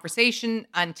 the conversation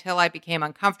until I became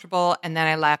uncomfortable, and then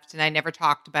I left and I never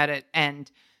talked about it, and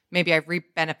maybe I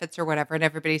reap benefits or whatever, and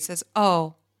everybody says,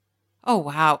 oh,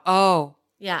 wow, oh.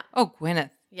 Yeah. Oh, Gwyneth.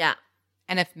 Yeah.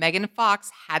 And if Megan Fox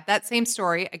had that same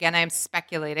story, again, I'm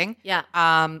speculating. Yeah.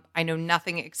 I know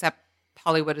nothing except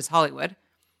Hollywood is Hollywood.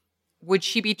 Would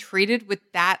she be treated with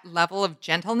that level of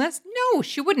gentleness? No,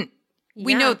 she wouldn't.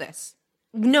 We know this.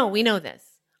 No, we know this.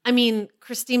 I mean,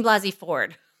 Christine Blasey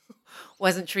Ford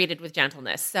wasn't treated with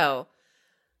gentleness. So,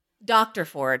 Dr.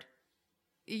 Ford.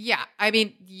 Yeah. I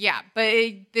mean, yeah.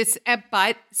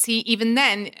 But see, even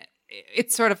then,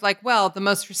 it's sort of the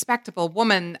most respectable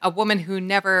woman, a woman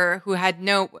who had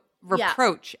no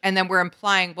reproach. And then we're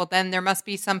implying, well, then there must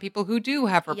be some people who do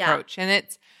have reproach. Yeah.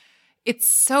 And it's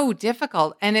so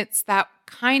difficult. And it's that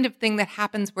kind of thing that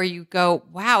happens where you go,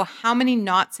 wow, how many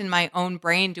knots in my own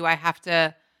brain do I have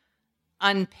to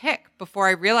unpick before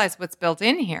I realize what's built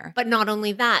in here? But not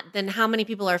only that, then how many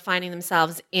people are finding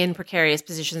themselves in precarious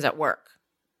positions at work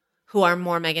who are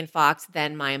more Megan Fox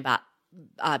than Mayim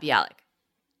Bialik?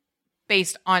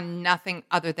 Based on nothing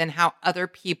other than how other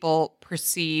people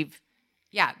perceive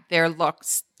yeah, their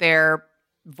looks, their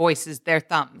voices, their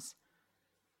thumbs.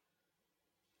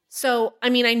 So, I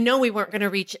mean, I know we weren't going to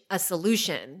reach a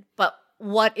solution, but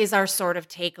what is our sort of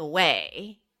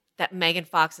takeaway that Megan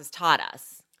Fox has taught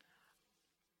us?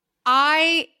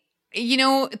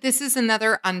 This is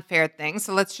another unfair thing.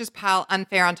 So let's just pile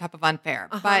unfair on top of unfair.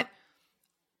 But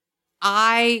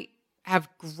I have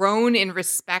grown in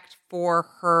respect for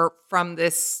her from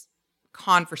this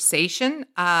conversation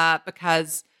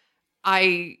because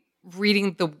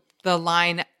reading the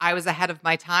line, I was ahead of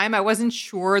my time, I wasn't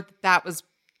sure that was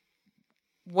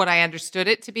what I understood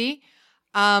it to be.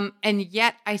 And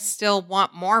yet I still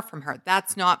want more from her.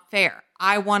 That's not fair.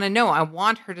 I want to know. I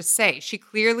want her to say. She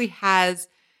clearly has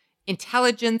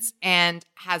intelligence and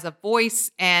has a voice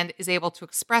and is able to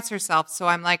express herself. So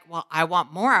I'm like, well, I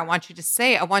want more. I want you to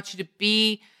say. I want you to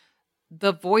be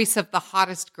the voice of the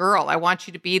hottest girl. I want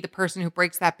you to be the person who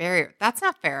breaks that barrier. That's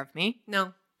not fair of me.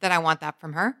 No. That I want that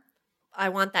from her. I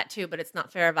want that too, but it's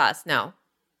not fair of us. No.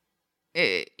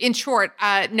 In short,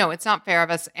 no, it's not fair of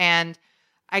us. And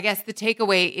I guess the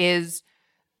takeaway is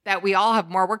that we all have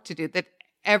more work to do, that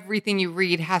everything you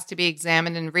read has to be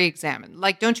examined and re-examined.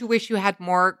 Like, don't you wish you had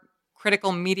more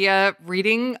critical media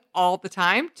reading all the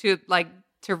time to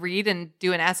read and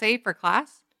do an essay for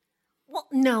class? Well,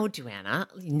 no, Joanna,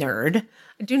 nerd.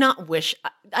 I do not wish.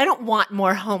 I don't want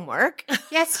more homework.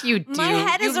 Yes, you do. My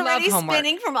head is You love already homework.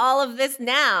 spinning from all of this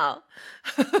now.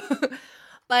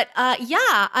 But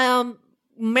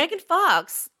Megan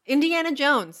Fox, Indiana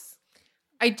Jones.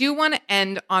 I do want to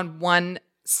end on one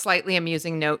slightly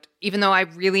amusing note, even though I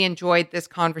really enjoyed this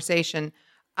conversation.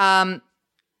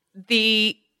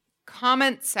 The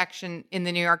comment section in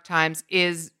the New York Times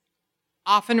is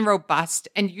often robust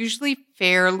and usually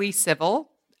fairly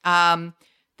civil.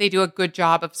 They do a good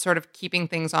job of sort of keeping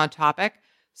things on topic.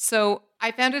 So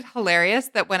I found it hilarious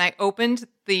that when I opened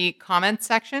the comment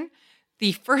section,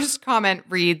 the first comment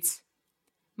reads,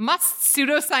 "Must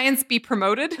pseudoscience be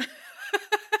promoted?"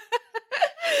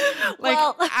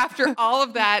 After all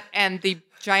of that and the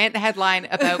giant headline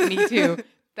about Me Too,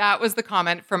 that was the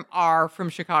comment from R from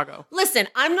Chicago. Listen,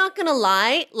 I'm not going to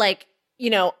lie.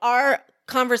 Our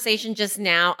conversation just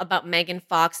now about Megan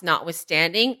Fox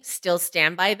notwithstanding, still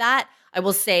stand by that. I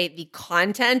will say the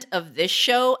content of this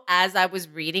show, as I was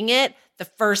reading it, the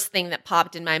first thing that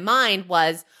popped in my mind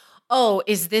was, oh,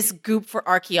 is this goop for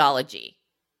archaeology?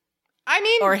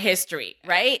 Or history,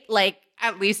 right?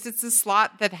 At least it's a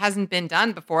slot that hasn't been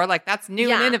done before. That's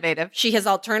new and innovative. She has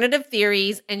alternative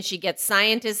theories and she gets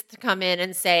scientists to come in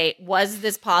and say, was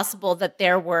this possible that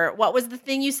there were, what was the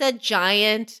thing you said?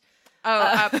 Giant?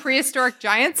 Prehistoric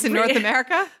giants in North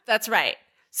America? That's right.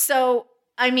 So,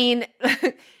 I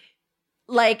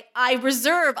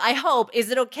hope, is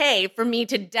it okay for me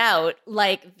to doubt,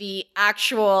 the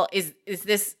actual, is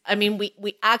this,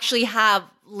 we actually have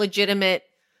legitimate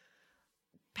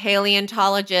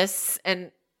paleontologists and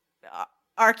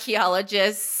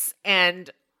archaeologists and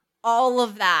all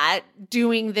of that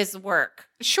doing this work.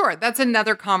 Sure, that's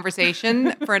another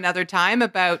conversation for another time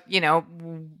about,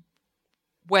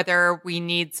 whether we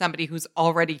need somebody who's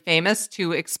already famous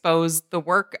to expose the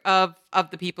work of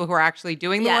the people who are actually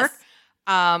doing the work.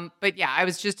 But yeah, I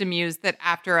was just amused that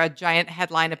after a giant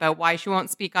headline about why she won't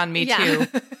speak on Me Too,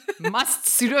 must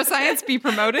pseudoscience be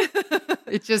promoted?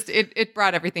 It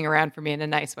brought everything around for me in a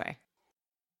nice way.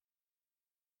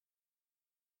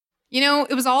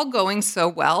 It was all going so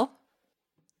well.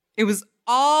 It was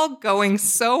all going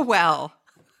so well.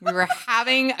 We were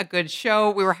having a good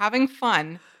show. We were having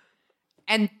fun.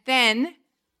 And then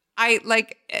I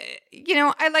like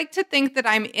to think that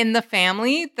I'm in the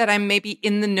family, that I'm maybe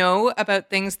in the know about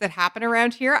things that happen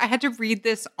around here. I had to read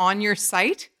this on your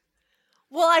site.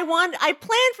 Well, I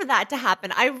planned for that to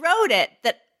happen. I wrote it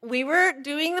that we were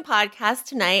doing the podcast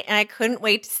tonight and I couldn't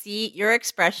wait to see your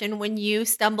expression when you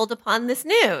stumbled upon this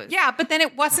news. Yeah, but then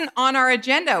it wasn't on our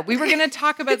agenda. We were going to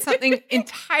talk about something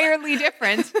entirely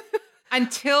different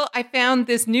until I found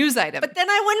this news item. But then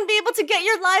I wouldn't be able to get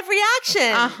your live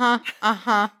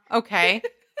reaction. Okay.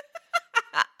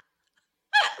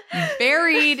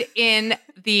 Buried in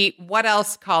the what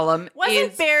else column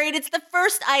Wasn't buried. It's the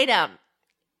first item.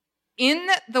 In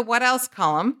the what else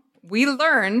column, we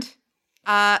learned,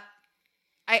 I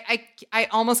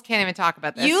almost can't even talk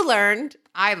about this. You learned.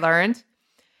 I learned.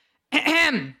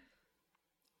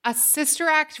 A Sister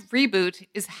Act reboot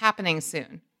is happening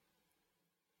soon.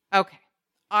 Okay.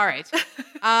 All right.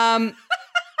 I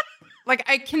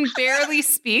can barely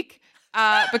speak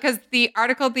because the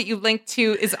article that you linked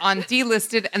to is on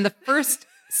Delisted, and the first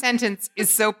sentence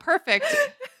is so perfect.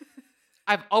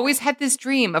 I've always had this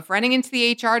dream of running into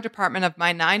the HR department of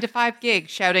my 9-to-5 gig,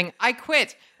 shouting, "I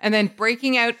quit," and then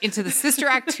breaking out into the Sister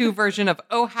Act 2 version of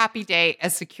Oh Happy Day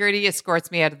as security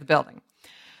escorts me out of the building.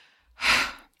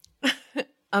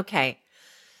 Okay.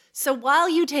 So while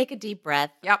you take a deep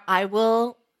breath, Yep. I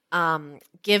will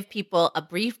give people a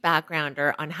brief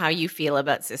backgrounder on how you feel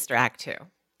about Sister Act 2.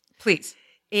 Please.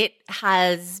 It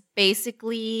has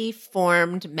basically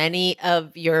formed many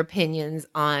of your opinions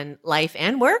on life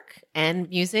and work and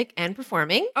music and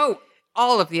performing. Oh,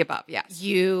 all of the above, yes.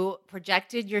 You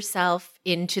projected yourself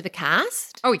into the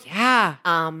cast. Oh, yeah.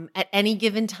 At any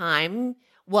given time.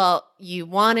 Well, you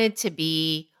wanted to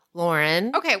be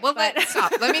Lauren. Okay, well,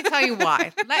 stop. Let me tell you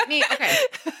why.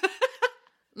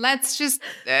 Let's just,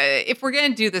 if we're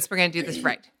going to do this, we're going to do this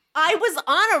right. I was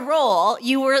on a roll.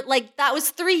 You were like, that was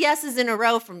 3 yeses in a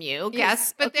row from you.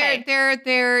 Yes, but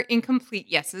they're incomplete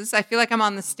yeses. I feel like I'm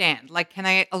on the stand. Like, can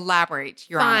I elaborate,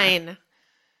 Your Honor? Fine.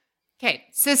 Okay,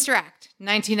 Sister Act,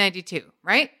 1992,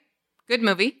 right? Good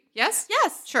movie. Yes?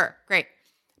 Yes. Sure, great.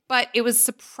 But it was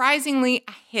surprisingly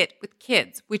a hit with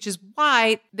kids, which is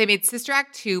why they made Sister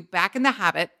Act 2 Back in the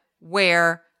Habit,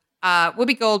 where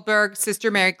Whoopi Goldberg,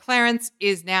 Sister Mary Clarence,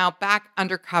 is now back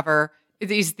undercover. It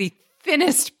is the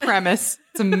thinnest premise.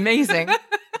 It's amazing.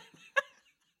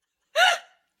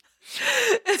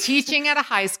 Teaching at a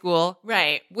high school,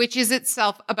 Right. which is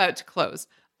itself about to close.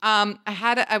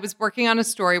 I was working on a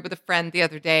story with a friend the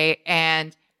other day,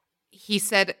 and he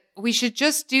said, we should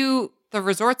just do the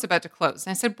resort's about to close.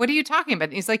 And I said, what are you talking about?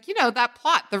 And he's like, that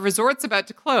plot, the resort's about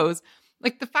to close.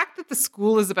 Like, the fact that the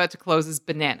school is about to close is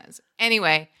bananas.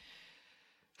 Anyway,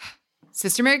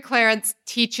 Sister Mary Clarence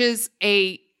teaches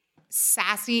a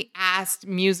sassy-ass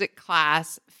music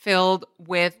class filled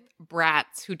with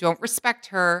brats who don't respect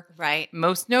her. Right.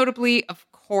 Most notably, of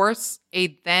course,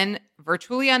 a then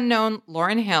virtually unknown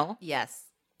Lauryn Hill. Yes.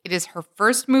 It is her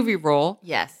first movie role,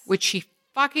 Yes. which she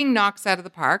fucking knocks out of the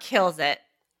park. Kills it.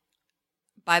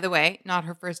 By the way, not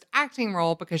her first acting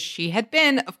role because she had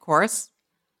been, of course,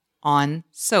 on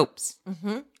soaps.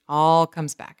 Mm-hmm. All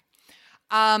comes back.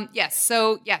 Yes,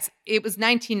 it was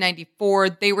 1994.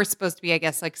 They were supposed to be, I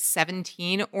guess, like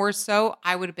 17 or so.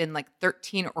 I would have been like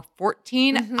 13 or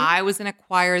 14. Mm-hmm. I was in a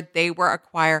choir. They were a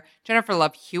choir. Jennifer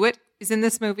Love Hewitt is in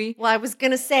this movie. Well, I was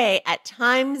going to say, at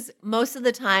times, most of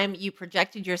the time, you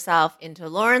projected yourself into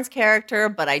Lauren's character,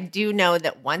 but I do know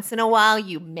that once in a while,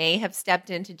 you may have stepped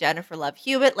into Jennifer Love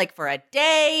Hewitt, like for a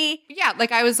day. Yeah,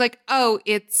 like I was like, oh,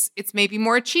 it's maybe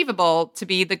more achievable to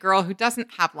be the girl who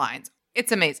doesn't have lines.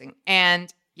 It's amazing.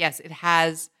 And yes, it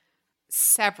has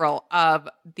several of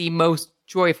the most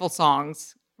joyful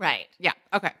songs. Right. Yeah,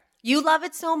 okay. You love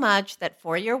it so much that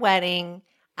for your wedding,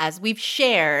 as we've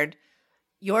shared,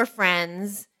 your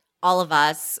friends, all of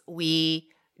us, we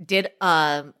did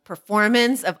a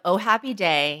performance of Oh Happy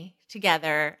Day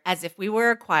together as if we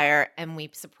were a choir, and we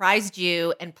surprised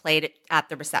you and played it at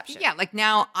the reception. Yeah, like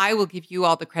now I will give you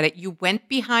all the credit. You went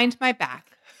behind my back.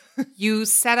 You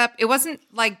set up, it wasn't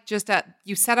like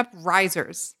you set up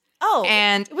risers. Oh,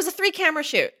 and it was a 3-camera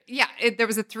shoot. Yeah, there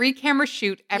was a 3-camera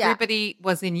shoot. Everybody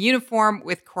was in uniform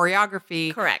with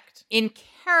choreography. Correct. In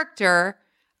character.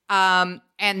 And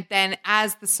then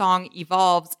as the song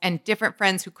evolves and different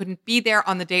friends who couldn't be there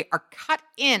on the day are cut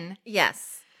in.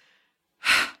 Yes.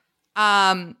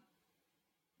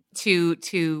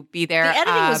 To be there. The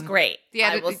editing was great.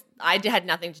 I had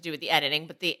nothing to do with the editing,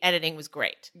 but the editing was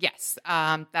great. Yes.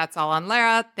 That's all on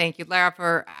Lara. Thank you, Lara,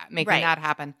 for making that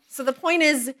happen. So the point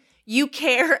is, you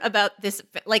care about this,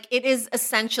 like it is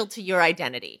essential to your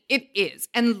identity. It is.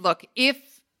 And look,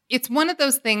 if it's one of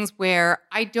those things where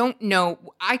I don't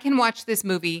know, I can watch this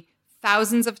movie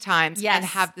thousands of times and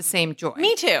have the same joy.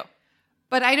 Me too.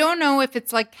 But I don't know if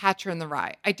it's like Catcher in the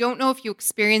Rye. I don't know if you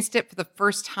experienced it for the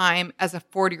first time as a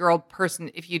 40-year-old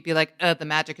person, if you'd be like, the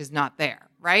magic is not there,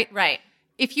 right? Right.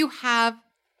 If you have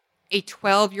a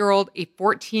 12-year-old, a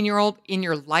 14-year-old in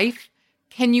your life,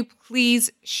 can you please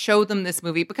show them this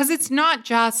movie? Because it's not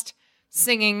just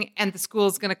singing and the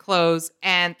school's going to close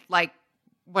and like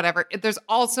whatever. There's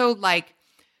also like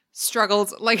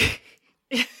struggles, like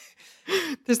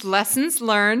there's lessons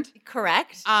learned.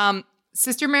 Correct.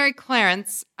 Sister Mary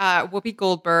Clarence, Whoopi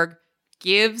Goldberg,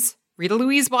 gives Rita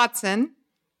Louise Watson,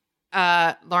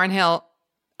 Lauryn Hill,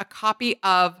 a copy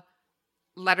of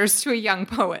Letters to a Young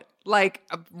Poet, like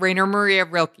Rainer Maria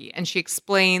Rilke. And she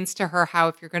explains to her how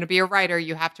if you're going to be a writer,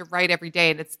 you have to write every day.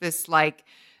 And it's this like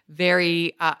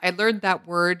very, I learned that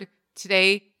word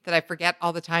today that I forget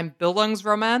all the time,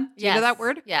 Bildungsroman. Do you know that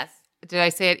word? Yes. Did I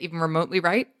say it even remotely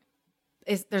right?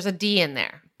 There's a D in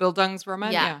there.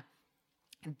 Bildungsroman? Yeah.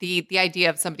 The idea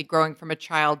of somebody growing from a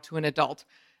child to an adult.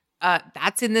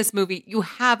 That's in this movie. You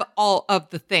have all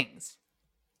of the things.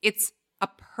 It's a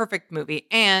perfect movie.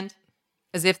 And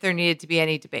as if there needed to be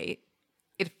any debate,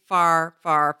 it far,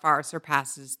 far, far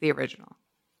surpasses the original.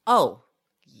 Oh,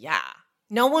 yeah.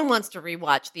 No one wants to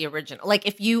rewatch the original. Like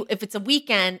if it's a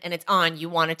weekend and it's on, you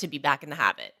want it to be back in the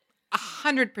habit.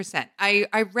 100%.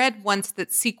 I read once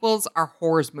that sequels are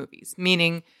horrors movies,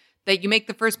 meaning that you make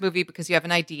the first movie because you have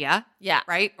an idea, Yeah.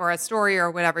 right? Or a story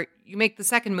or whatever. You make the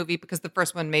second movie because the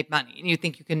first one made money and you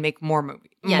think you can make more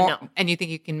money. And you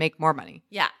think you can make more money.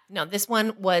 Yeah. No, this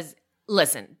one was,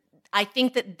 listen, I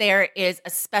think that there is a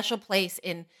special place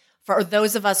for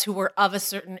those of us who were of a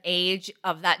certain age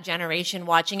of that generation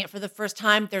watching it for the first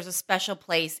time, there's a special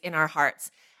place in our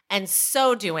hearts. And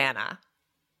so do Anna.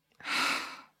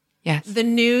 Yes. The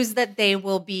news that they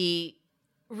will be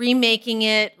remaking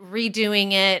it,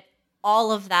 redoing it,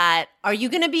 all of that. Are you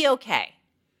going to be okay?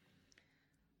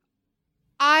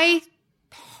 I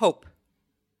hope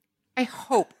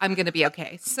I'm going to be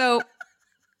okay. So,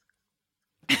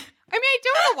 I mean, I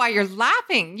don't know why you're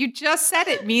laughing. You just said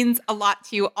it means a lot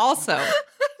to you also.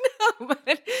 No,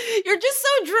 but you're just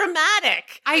so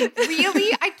dramatic. I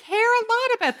care a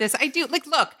lot about this. I do. Like,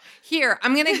 look, here,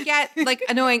 I'm going to get like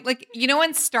annoying. Like, you know,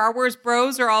 when Star Wars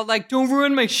bros are all like, don't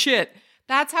ruin my shit.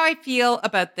 That's how I feel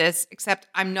about this, except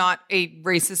I'm not a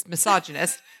racist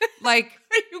misogynist. Like,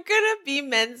 are you gonna be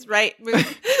men's rights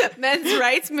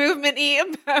movement-y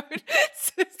about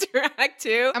Sister Act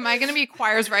 2? Am I gonna be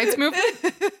choir's rights movement?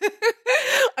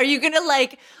 Are you gonna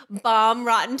like bomb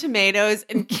Rotten Tomatoes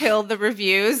and kill the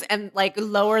reviews and like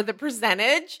lower the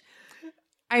percentage?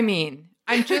 I mean,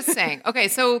 I'm just saying. Okay,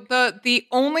 so the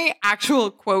only actual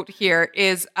quote here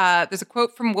is there's a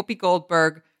quote from Whoopi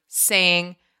Goldberg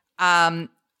saying,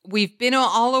 we've been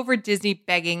all over Disney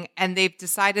begging, and they've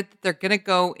decided that they're going to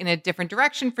go in a different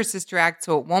direction for Sister Act.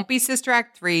 So it won't be Sister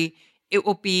Act 3. It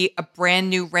will be a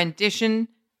brand new rendition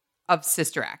of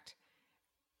Sister Act.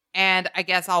 And I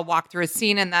guess I'll walk through a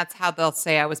scene, and that's how they'll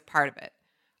say I was part of it.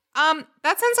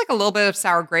 That sounds like a little bit of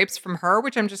sour grapes from her,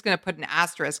 which I'm just going to put an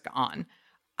asterisk on.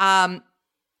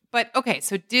 But okay,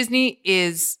 so Disney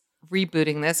is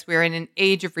rebooting this. We're in an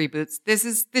age of reboots.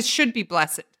 This should be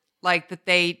blessed. Like that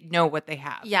they know what they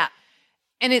have. Yeah.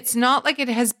 And it's not like it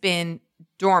has been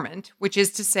dormant, which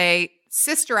is to say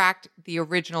Sister Act, the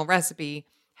original recipe,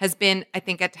 has been, I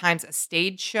think, at times a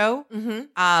stage show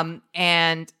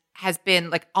and has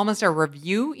been like almost a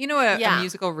review, you know, a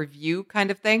musical review kind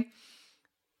of thing.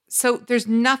 So there's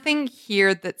nothing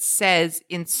here that says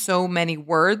in so many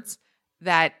words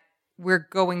that we're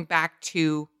going back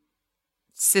to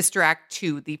Sister Act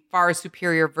 2, the far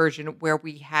superior version where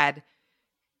we had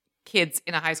kids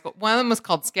in a high school. One of them was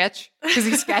called Sketch because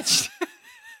he sketched.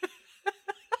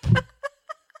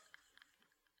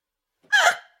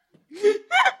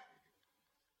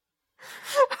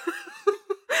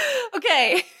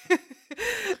 Okay.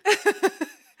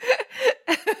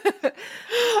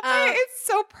 It's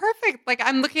so perfect. Like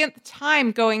I'm looking at the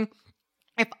time going,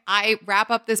 if I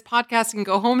wrap up this podcast and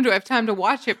go home, do I have time to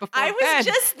watch it before bed? I was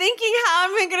just thinking how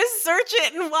am I going to search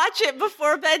it and watch it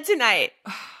before bed tonight.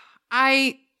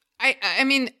 I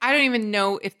mean, I don't even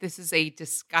know if this is a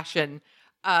discussion.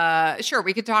 Sure,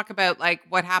 we could talk about like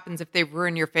what happens if they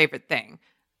ruin your favorite thing.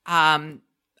 I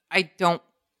don't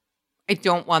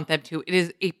want them to. It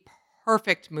is a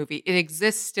perfect movie. It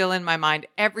exists still in my mind.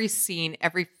 Every scene,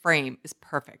 every frame is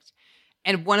perfect.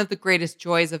 And one of the greatest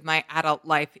joys of my adult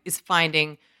life is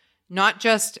finding not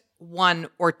just one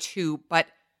or two, but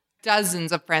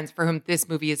dozens of friends for whom this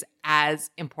movie is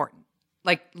as important,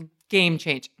 like game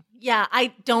changing. Yeah,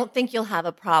 I don't think you'll have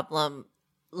a problem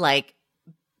like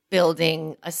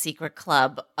building a secret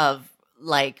club of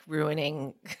like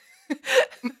ruining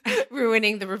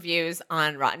the reviews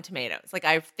on Rotten Tomatoes. Like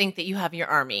I think that you have your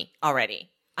army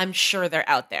already. I'm sure they're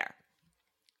out there.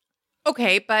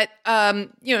 Okay, but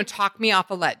talk me off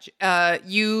a ledge.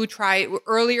 You try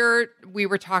earlier. We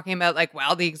were talking about like,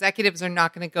 well, the executives are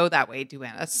not going to go that way,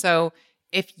 Duana. So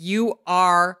if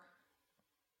you're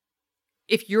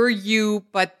you,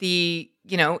 but the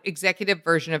executive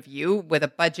version of you with a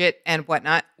budget and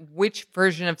whatnot, which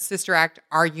version of Sister Act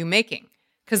are you making?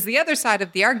 Because the other side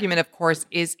of the argument, of course,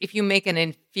 is if you make an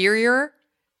inferior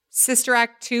Sister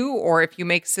Act 2 or if you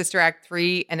make Sister Act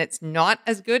 3 and it's not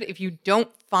as good, if you don't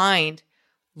find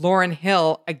Lauryn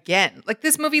Hill again. Like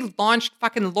this movie launched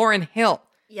fucking Lauryn Hill.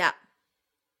 Yeah.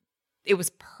 It was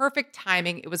perfect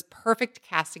timing. It was perfect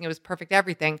casting. It was perfect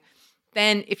everything.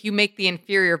 Then if you make the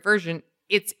inferior version,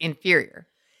 it's inferior.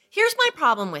 Here's my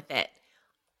problem with it.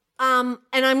 And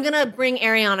I'm going to bring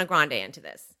Ariana Grande into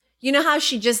this. You know how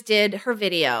she just did her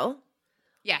video?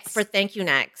 Yes. For Thank You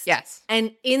Next? Yes.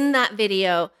 And in that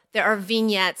video, there are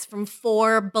vignettes from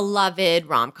 4 beloved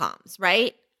rom-coms,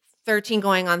 right? 13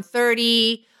 Going on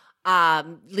 30,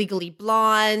 Legally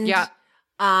Blonde. Yeah.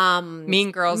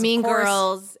 Mean Girls, of Mean course.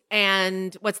 Girls,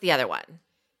 and what's the other one?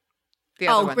 The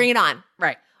other one. Bring It On.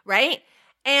 Right. Right?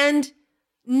 And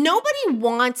nobody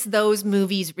wants those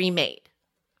movies remade.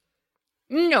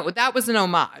 No, that was an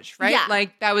homage, right? Yeah.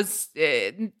 Like that was,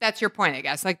 that's your point, I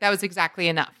guess. Like that was exactly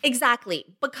enough. Exactly.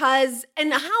 Because,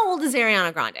 and how old is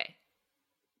Ariana Grande?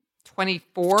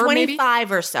 24, 25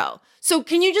 maybe? or so. So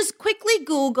can you just quickly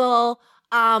Google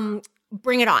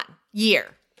Bring It On,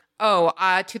 year? Oh,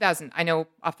 2000. I know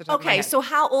off the top of my Okay, head. so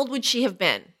how old would she have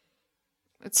been?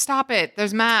 Stop it.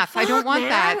 There's math. I don't Fuck, want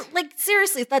man. that. Like,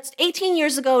 seriously, that's 18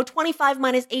 years ago. 25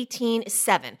 minus 18 is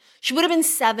 7. She would have been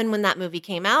 7 when that movie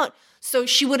came out. So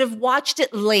she would have watched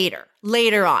it later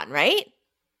on, right?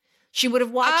 She would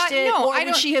have watched it, no, or I would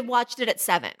don't- she have watched it at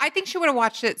 7? I think she would have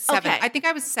watched it at 7. Okay. I think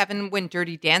I was 7 when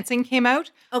Dirty Dancing came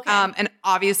out. Okay. And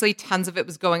obviously tons of it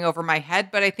was going over my head,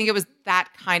 but I think it was that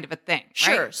kind of a thing.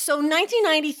 Sure. Right? So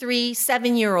 1993,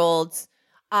 7-year-olds.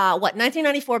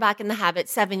 1994, Back in the Habit,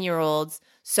 7-year-olds.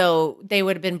 So they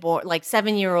would have been born like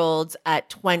 7-year-olds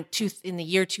at in the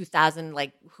year 2000.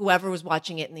 Like whoever was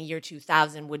watching it in the year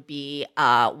 2000 would be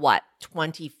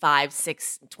 25,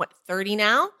 30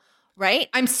 now, right?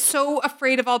 I'm so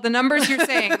afraid of all the numbers you're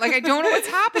saying. Like, I don't know what's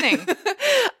happening.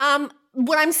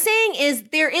 What I'm saying is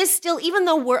there is still, even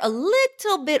though we're a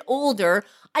little bit older,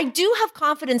 I do have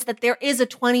confidence that there is a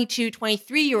 22,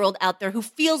 23-year-old out there who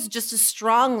feels just as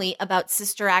strongly about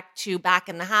Sister Act 2 Back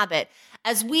in the Habit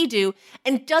as we do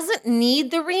and doesn't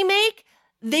need the remake.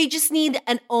 They just need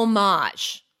an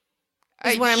homage.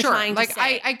 Is what I'm Sure. trying to like,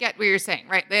 say. I get what you're saying,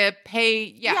 right? The pay,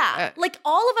 Yeah. Like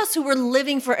all of us who were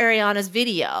living for Ariana's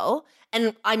video,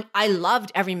 and I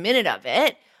loved every minute of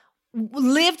it,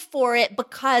 lived for it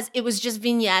because it was just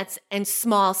vignettes and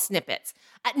small snippets.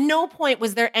 At no point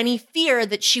was there any fear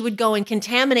that she would go and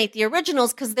contaminate the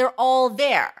originals because they're all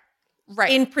there.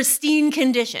 Right. In pristine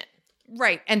condition.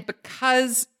 Right. And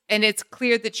it's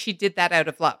clear that she did that out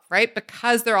of love, right?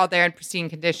 Because they're all there in pristine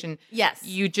condition. Yes.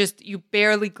 You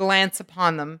barely glance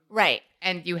upon them Right.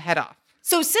 and you head off.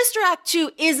 So Sister Act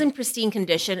 2 is in pristine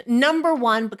condition. Number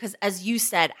one, because as you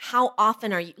said, how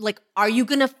often are you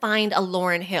going to find a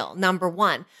Lauryn Hill? Number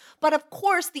one. But of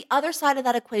course, the other side of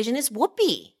that equation is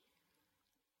Whoopi.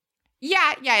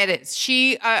 Yeah, it is.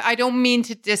 I don't mean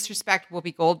to disrespect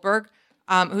Whoopi Goldberg,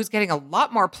 who's getting a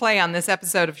lot more play on this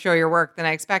episode of Show Your Work than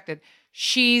I expected.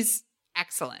 She's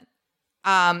excellent.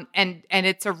 And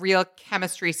it's a real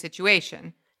chemistry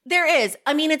situation. There is.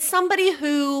 I mean, it's somebody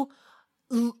who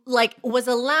was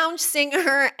a lounge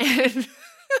singer and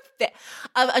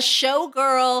a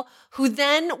showgirl who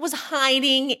then was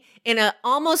hiding in a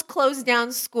almost closed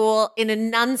down school in a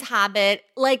nun's habit.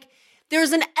 Like,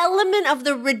 there's an element of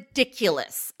the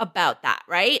ridiculous about that,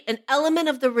 right? An element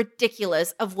of the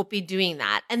ridiculous of Whoopi doing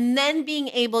that. And then being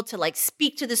able to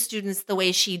speak to the students the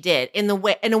way she did in a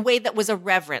way that was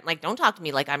irreverent. Like, don't talk to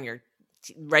me like I'm your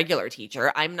regular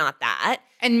teacher. I'm not that.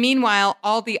 And meanwhile,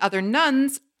 all the other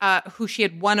nuns who she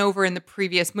had won over in the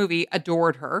previous movie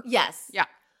adored her. Yes. Yeah.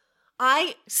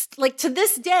 To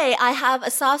this day, I have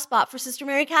a soft spot for Sister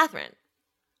Mary Catherine.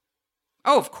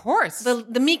 Oh, of course.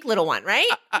 The meek little one, right?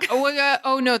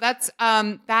 No, that's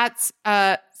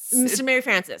Mr. Mary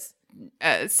Francis.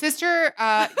 Sister.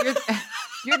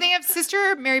 You're thinking of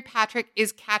Sister Mary Patrick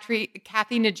is Kathy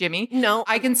Najimy. No.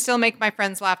 I can still make my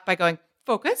friends laugh by going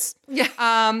focus. Yeah.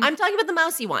 I'm talking about the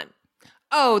mousy one.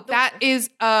 Oh, that is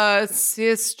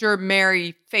Sister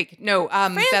Mary fake. No,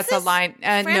 that's a line.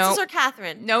 Francis no. or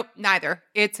Catherine? Nope, neither.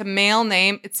 It's a male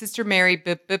name. It's Sister Mary.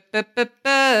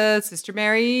 Sister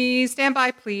Mary, stand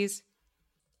by, please.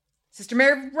 Sister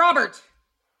Mary Robert.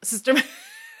 Sister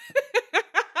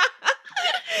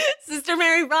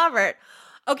Mary Robert.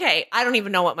 Okay, I don't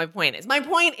even know what my point is. My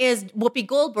point is Whoopi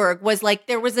Goldberg was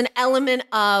there was an element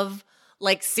of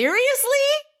seriously?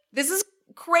 This is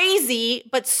crazy,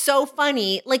 but so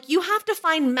funny. You have to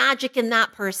find magic in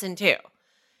that person too.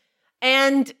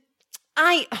 And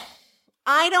I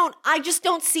just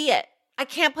don't see it. I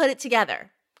can't put it together.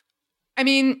 I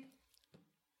mean,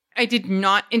 I did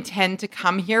not intend to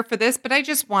come here for this, but I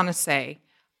just want to say,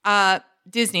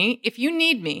 Disney, if you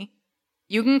need me,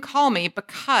 you can call me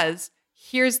because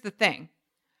here's the thing.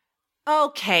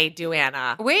 Okay,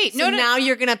 Duana. Wait, so no. Now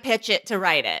you're going to pitch it to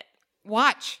write it.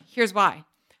 Watch. Here's why.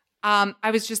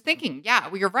 I was just thinking, yeah,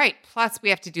 well, you're right. Plus, we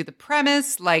have to do the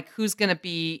premise, who's going to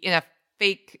be in a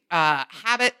fake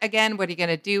habit again? What are you going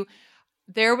to do?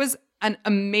 There was an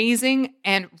amazing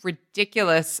and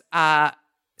ridiculous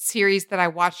series that I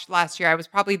watched last year. I was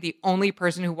probably the only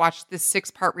person who watched this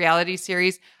 6-part reality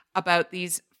series about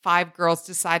these 5 girls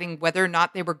deciding whether or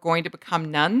not they were going to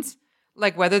become nuns.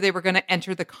 like whether they were going to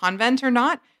enter the convent or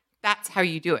not. That's how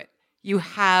you do it. You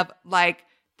have like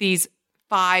these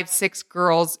 5-6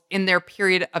 girls in their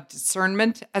period of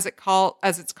discernment, as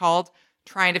it's called,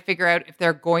 trying to figure out if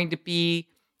they're going to be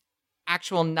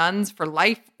actual nuns for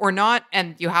life or not.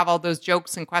 And you have all those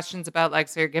jokes and questions about like,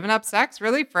 so you're giving up sex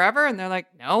really forever? And they're like,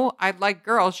 no, I like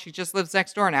girls. She just lives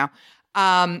next door now.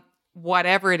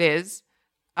 Whatever it is,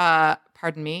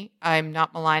 pardon me, I'm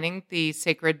not maligning the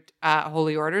sacred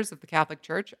holy orders of the Catholic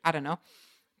Church. I don't know.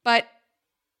 But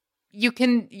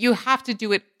you have to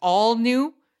do it all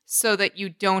new so that you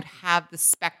don't have the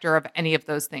specter of any of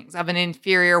those things, of an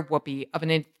inferior Whoopi, of an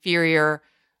inferior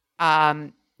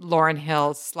Lauryn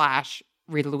Hill /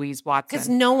 Rita Louise Watson. Because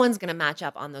no one's going to match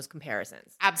up on those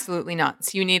comparisons. Absolutely not.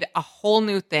 So you need a whole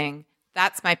new thing.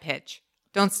 That's my pitch.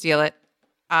 Don't steal it.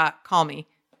 Call me.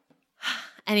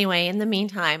 Anyway, in the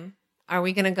meantime, are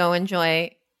we going to go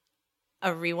enjoy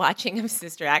a rewatching of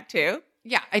Sister Act 2?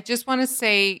 Yeah, I just want to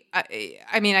say,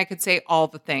 I mean, I could say all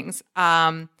the things.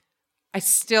 I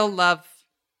still love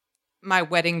my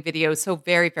wedding video so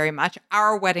very, very much.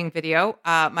 Our wedding video,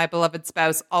 my beloved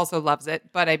spouse also loves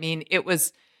it. But I mean,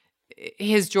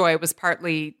 his joy was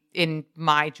partly in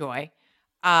my joy.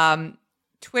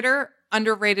 Twitter,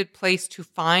 underrated place to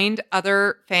find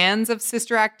other fans of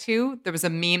Sister Act 2. There was a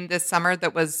meme this summer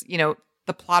that was,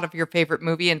 the plot of your favorite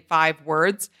movie in 5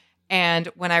 words. And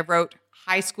when I wrote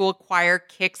high school choir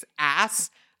kicks ass,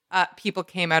 people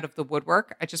came out of the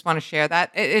woodwork. I just want to share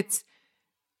that. It's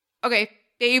okay.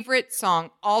 Favorite song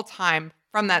all time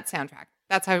from that soundtrack.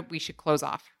 That's how we should close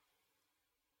off.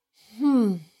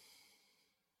 You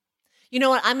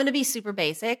know what? I'm going to be super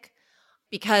basic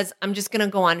because I'm just going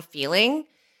to go on feeling.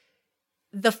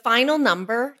 The final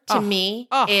number to me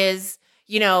is,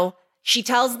 she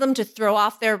tells them to throw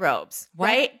off their robes, What?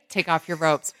 right? Take off your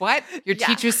robes. What? Your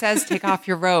teacher says take off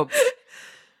your robes.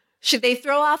 Should they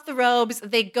throw off the robes?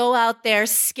 They go out there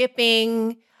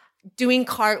skipping, doing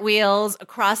cartwheels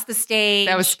across the stage.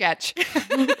 That was sketch.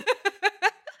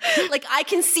 Like, I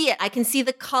can see it. I can see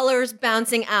the colors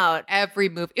bouncing out. Every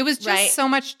move. It was just so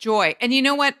much joy. And you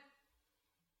know what?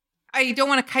 I don't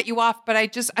want to cut you off, but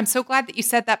I'm so glad that you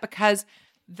said that because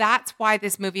that's why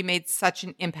this movie made such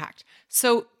an impact.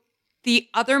 So the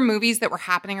other movies that were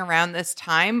happening around this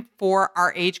time for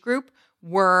our age group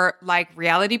were like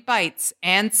Reality Bites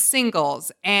and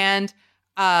Singles and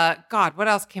God, what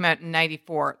else came out in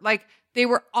 94? Like they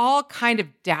were all kind of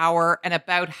dour and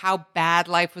about how bad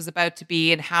life was about to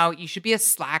be and how you should be a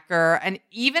slacker. And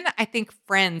even I think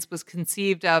Friends was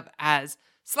conceived of as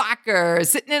slacker,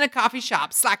 sitting in a coffee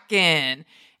shop, slacking.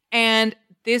 And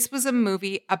this was a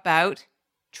movie about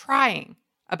trying,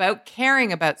 about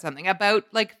caring about something, about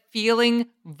like feeling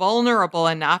vulnerable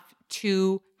enough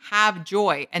to have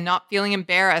joy and not feeling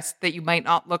embarrassed that you might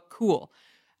not look cool.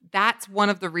 That's one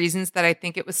of the reasons that I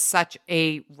think it was such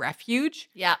a refuge.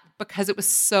 Yeah. Because it was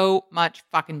so much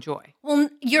fucking joy. Well,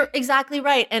 you're exactly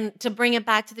right. And to bring it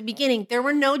back to the beginning, there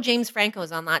were no James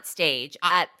Francos on that stage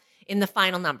in the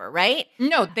final number, right?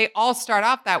 No, they all start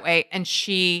off that way and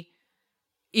she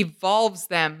evolves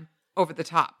them over the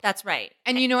top. That's right.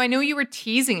 And I know you were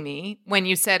teasing me when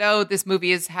you said, oh, this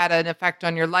movie has had an effect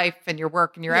on your life and your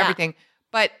work and your everything.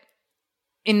 But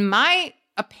in my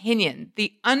opinion,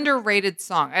 the underrated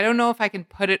song, I don't know if I can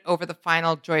put it over the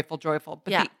final Joyful, Joyful,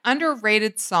 but the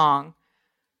underrated song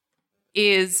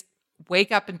is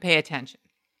Wake Up and Pay Attention.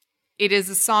 It is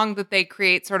a song that they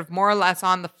create sort of more or less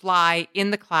on the fly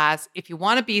in the class. If you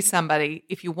want to be somebody,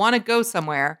 if you want to go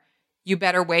somewhere, you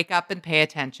better wake up and pay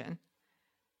attention.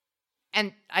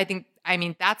 And I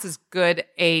mean, that's as good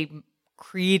a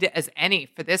creed as any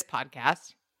for this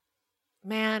podcast.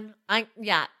 Man,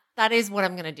 that is what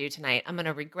I'm going to do tonight. I'm going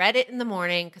to regret it in the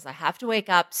morning because I have to wake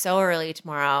up so early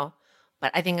tomorrow,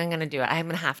 but I think I'm going to do it. I'm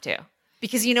going to have to.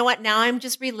 Because you know what? Now I'm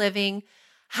just reliving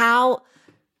how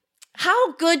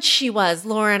good she was,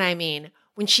 Lauren, I mean,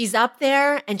 when she's up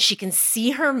there and she can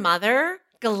see her mother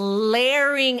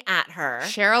glaring at her.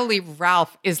 Cheryl Lee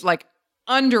Ralph is like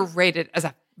underrated as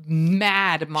a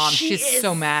mad mom. She's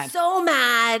so mad. So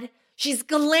mad. She's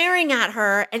glaring at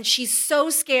her and she's so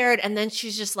scared. And then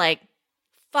she's just like,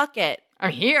 fuck it.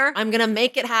 I'm here. I'm going to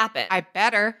make it happen. I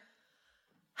better.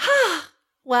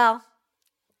 Well,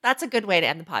 that's a good way to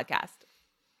end the podcast.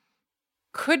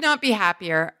 Could not be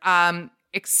happier,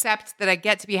 except that I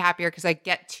get to be happier because I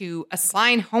get to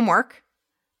assign homework.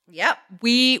 Yep.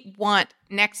 We want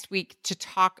next week to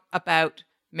talk about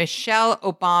Michelle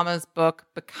Obama's book,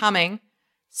 Becoming.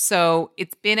 So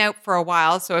it's been out for a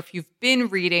while. So if you've been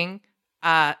reading,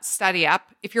 study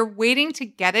up. If you're waiting to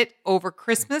get it over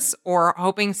Christmas or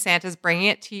hoping Santa's bringing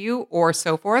it to you or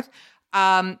so forth,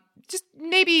 just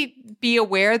maybe be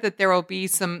aware that there will be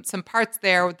some parts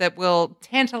there that will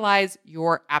tantalize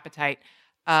your appetite,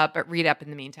 but read up in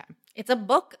the meantime. It's a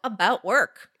book about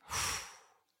work.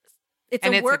 It's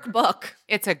a workbook.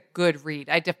 It's a good read.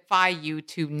 I defy you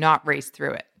to not race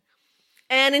through it.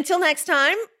 And until next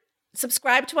time,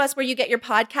 subscribe to us where you get your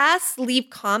podcasts, leave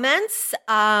comments,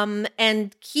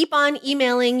 and keep on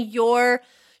emailing your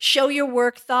show your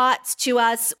work thoughts to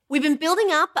us. We've been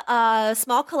building up a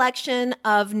small collection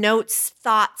of notes,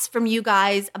 thoughts from you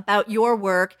guys about your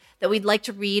work that we'd like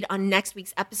to read on next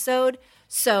week's episode.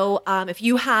 So if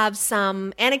you have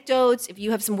some anecdotes, if you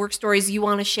have some work stories you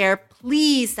want to share,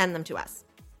 please send them to us.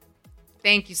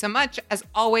 Thank you so much. As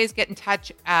always, get in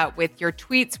touch with your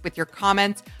tweets, with your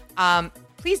comments.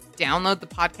 Please download the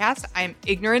podcast. I'm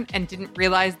ignorant and didn't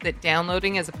realize that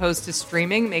downloading as opposed to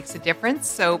streaming makes a difference.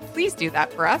 So please do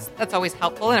that for us. That's always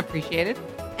helpful and appreciated.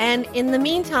 And in the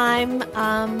meantime,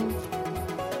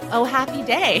 oh, happy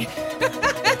day.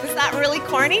 Is that really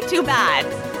corny? Too bad.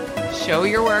 Show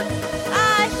your work.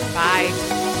 Bye.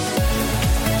 Bye.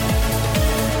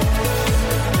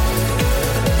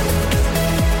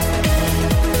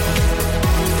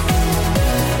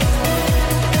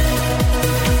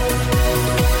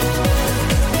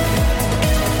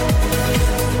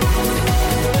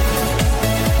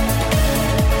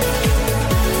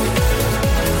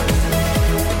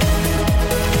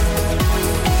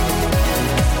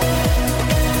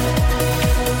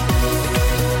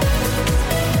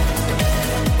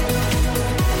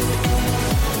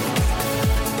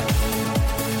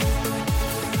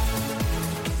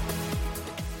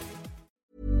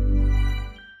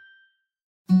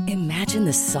 Imagine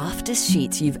the softest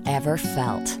sheets you've ever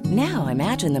felt. Now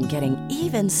imagine them getting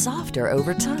even softer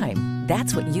over time.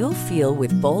 That's what you'll feel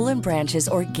with Boll & Branch's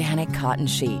organic cotton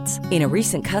sheets. In a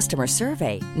recent customer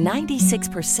survey,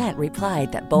 96%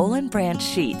 replied that Boll & Branch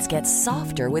sheets get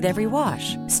softer with every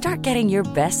wash. Start getting your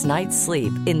best night's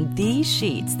sleep in these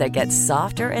sheets that get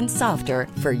softer and softer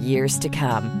for years to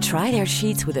come. Try their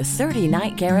sheets with a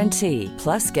 30-night guarantee.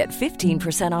 Plus, get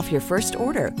 15% off your first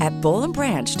order at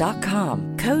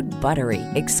bollandbranch.com. Code BUTTERY.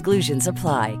 Exclusions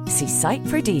apply. See site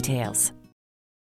for details.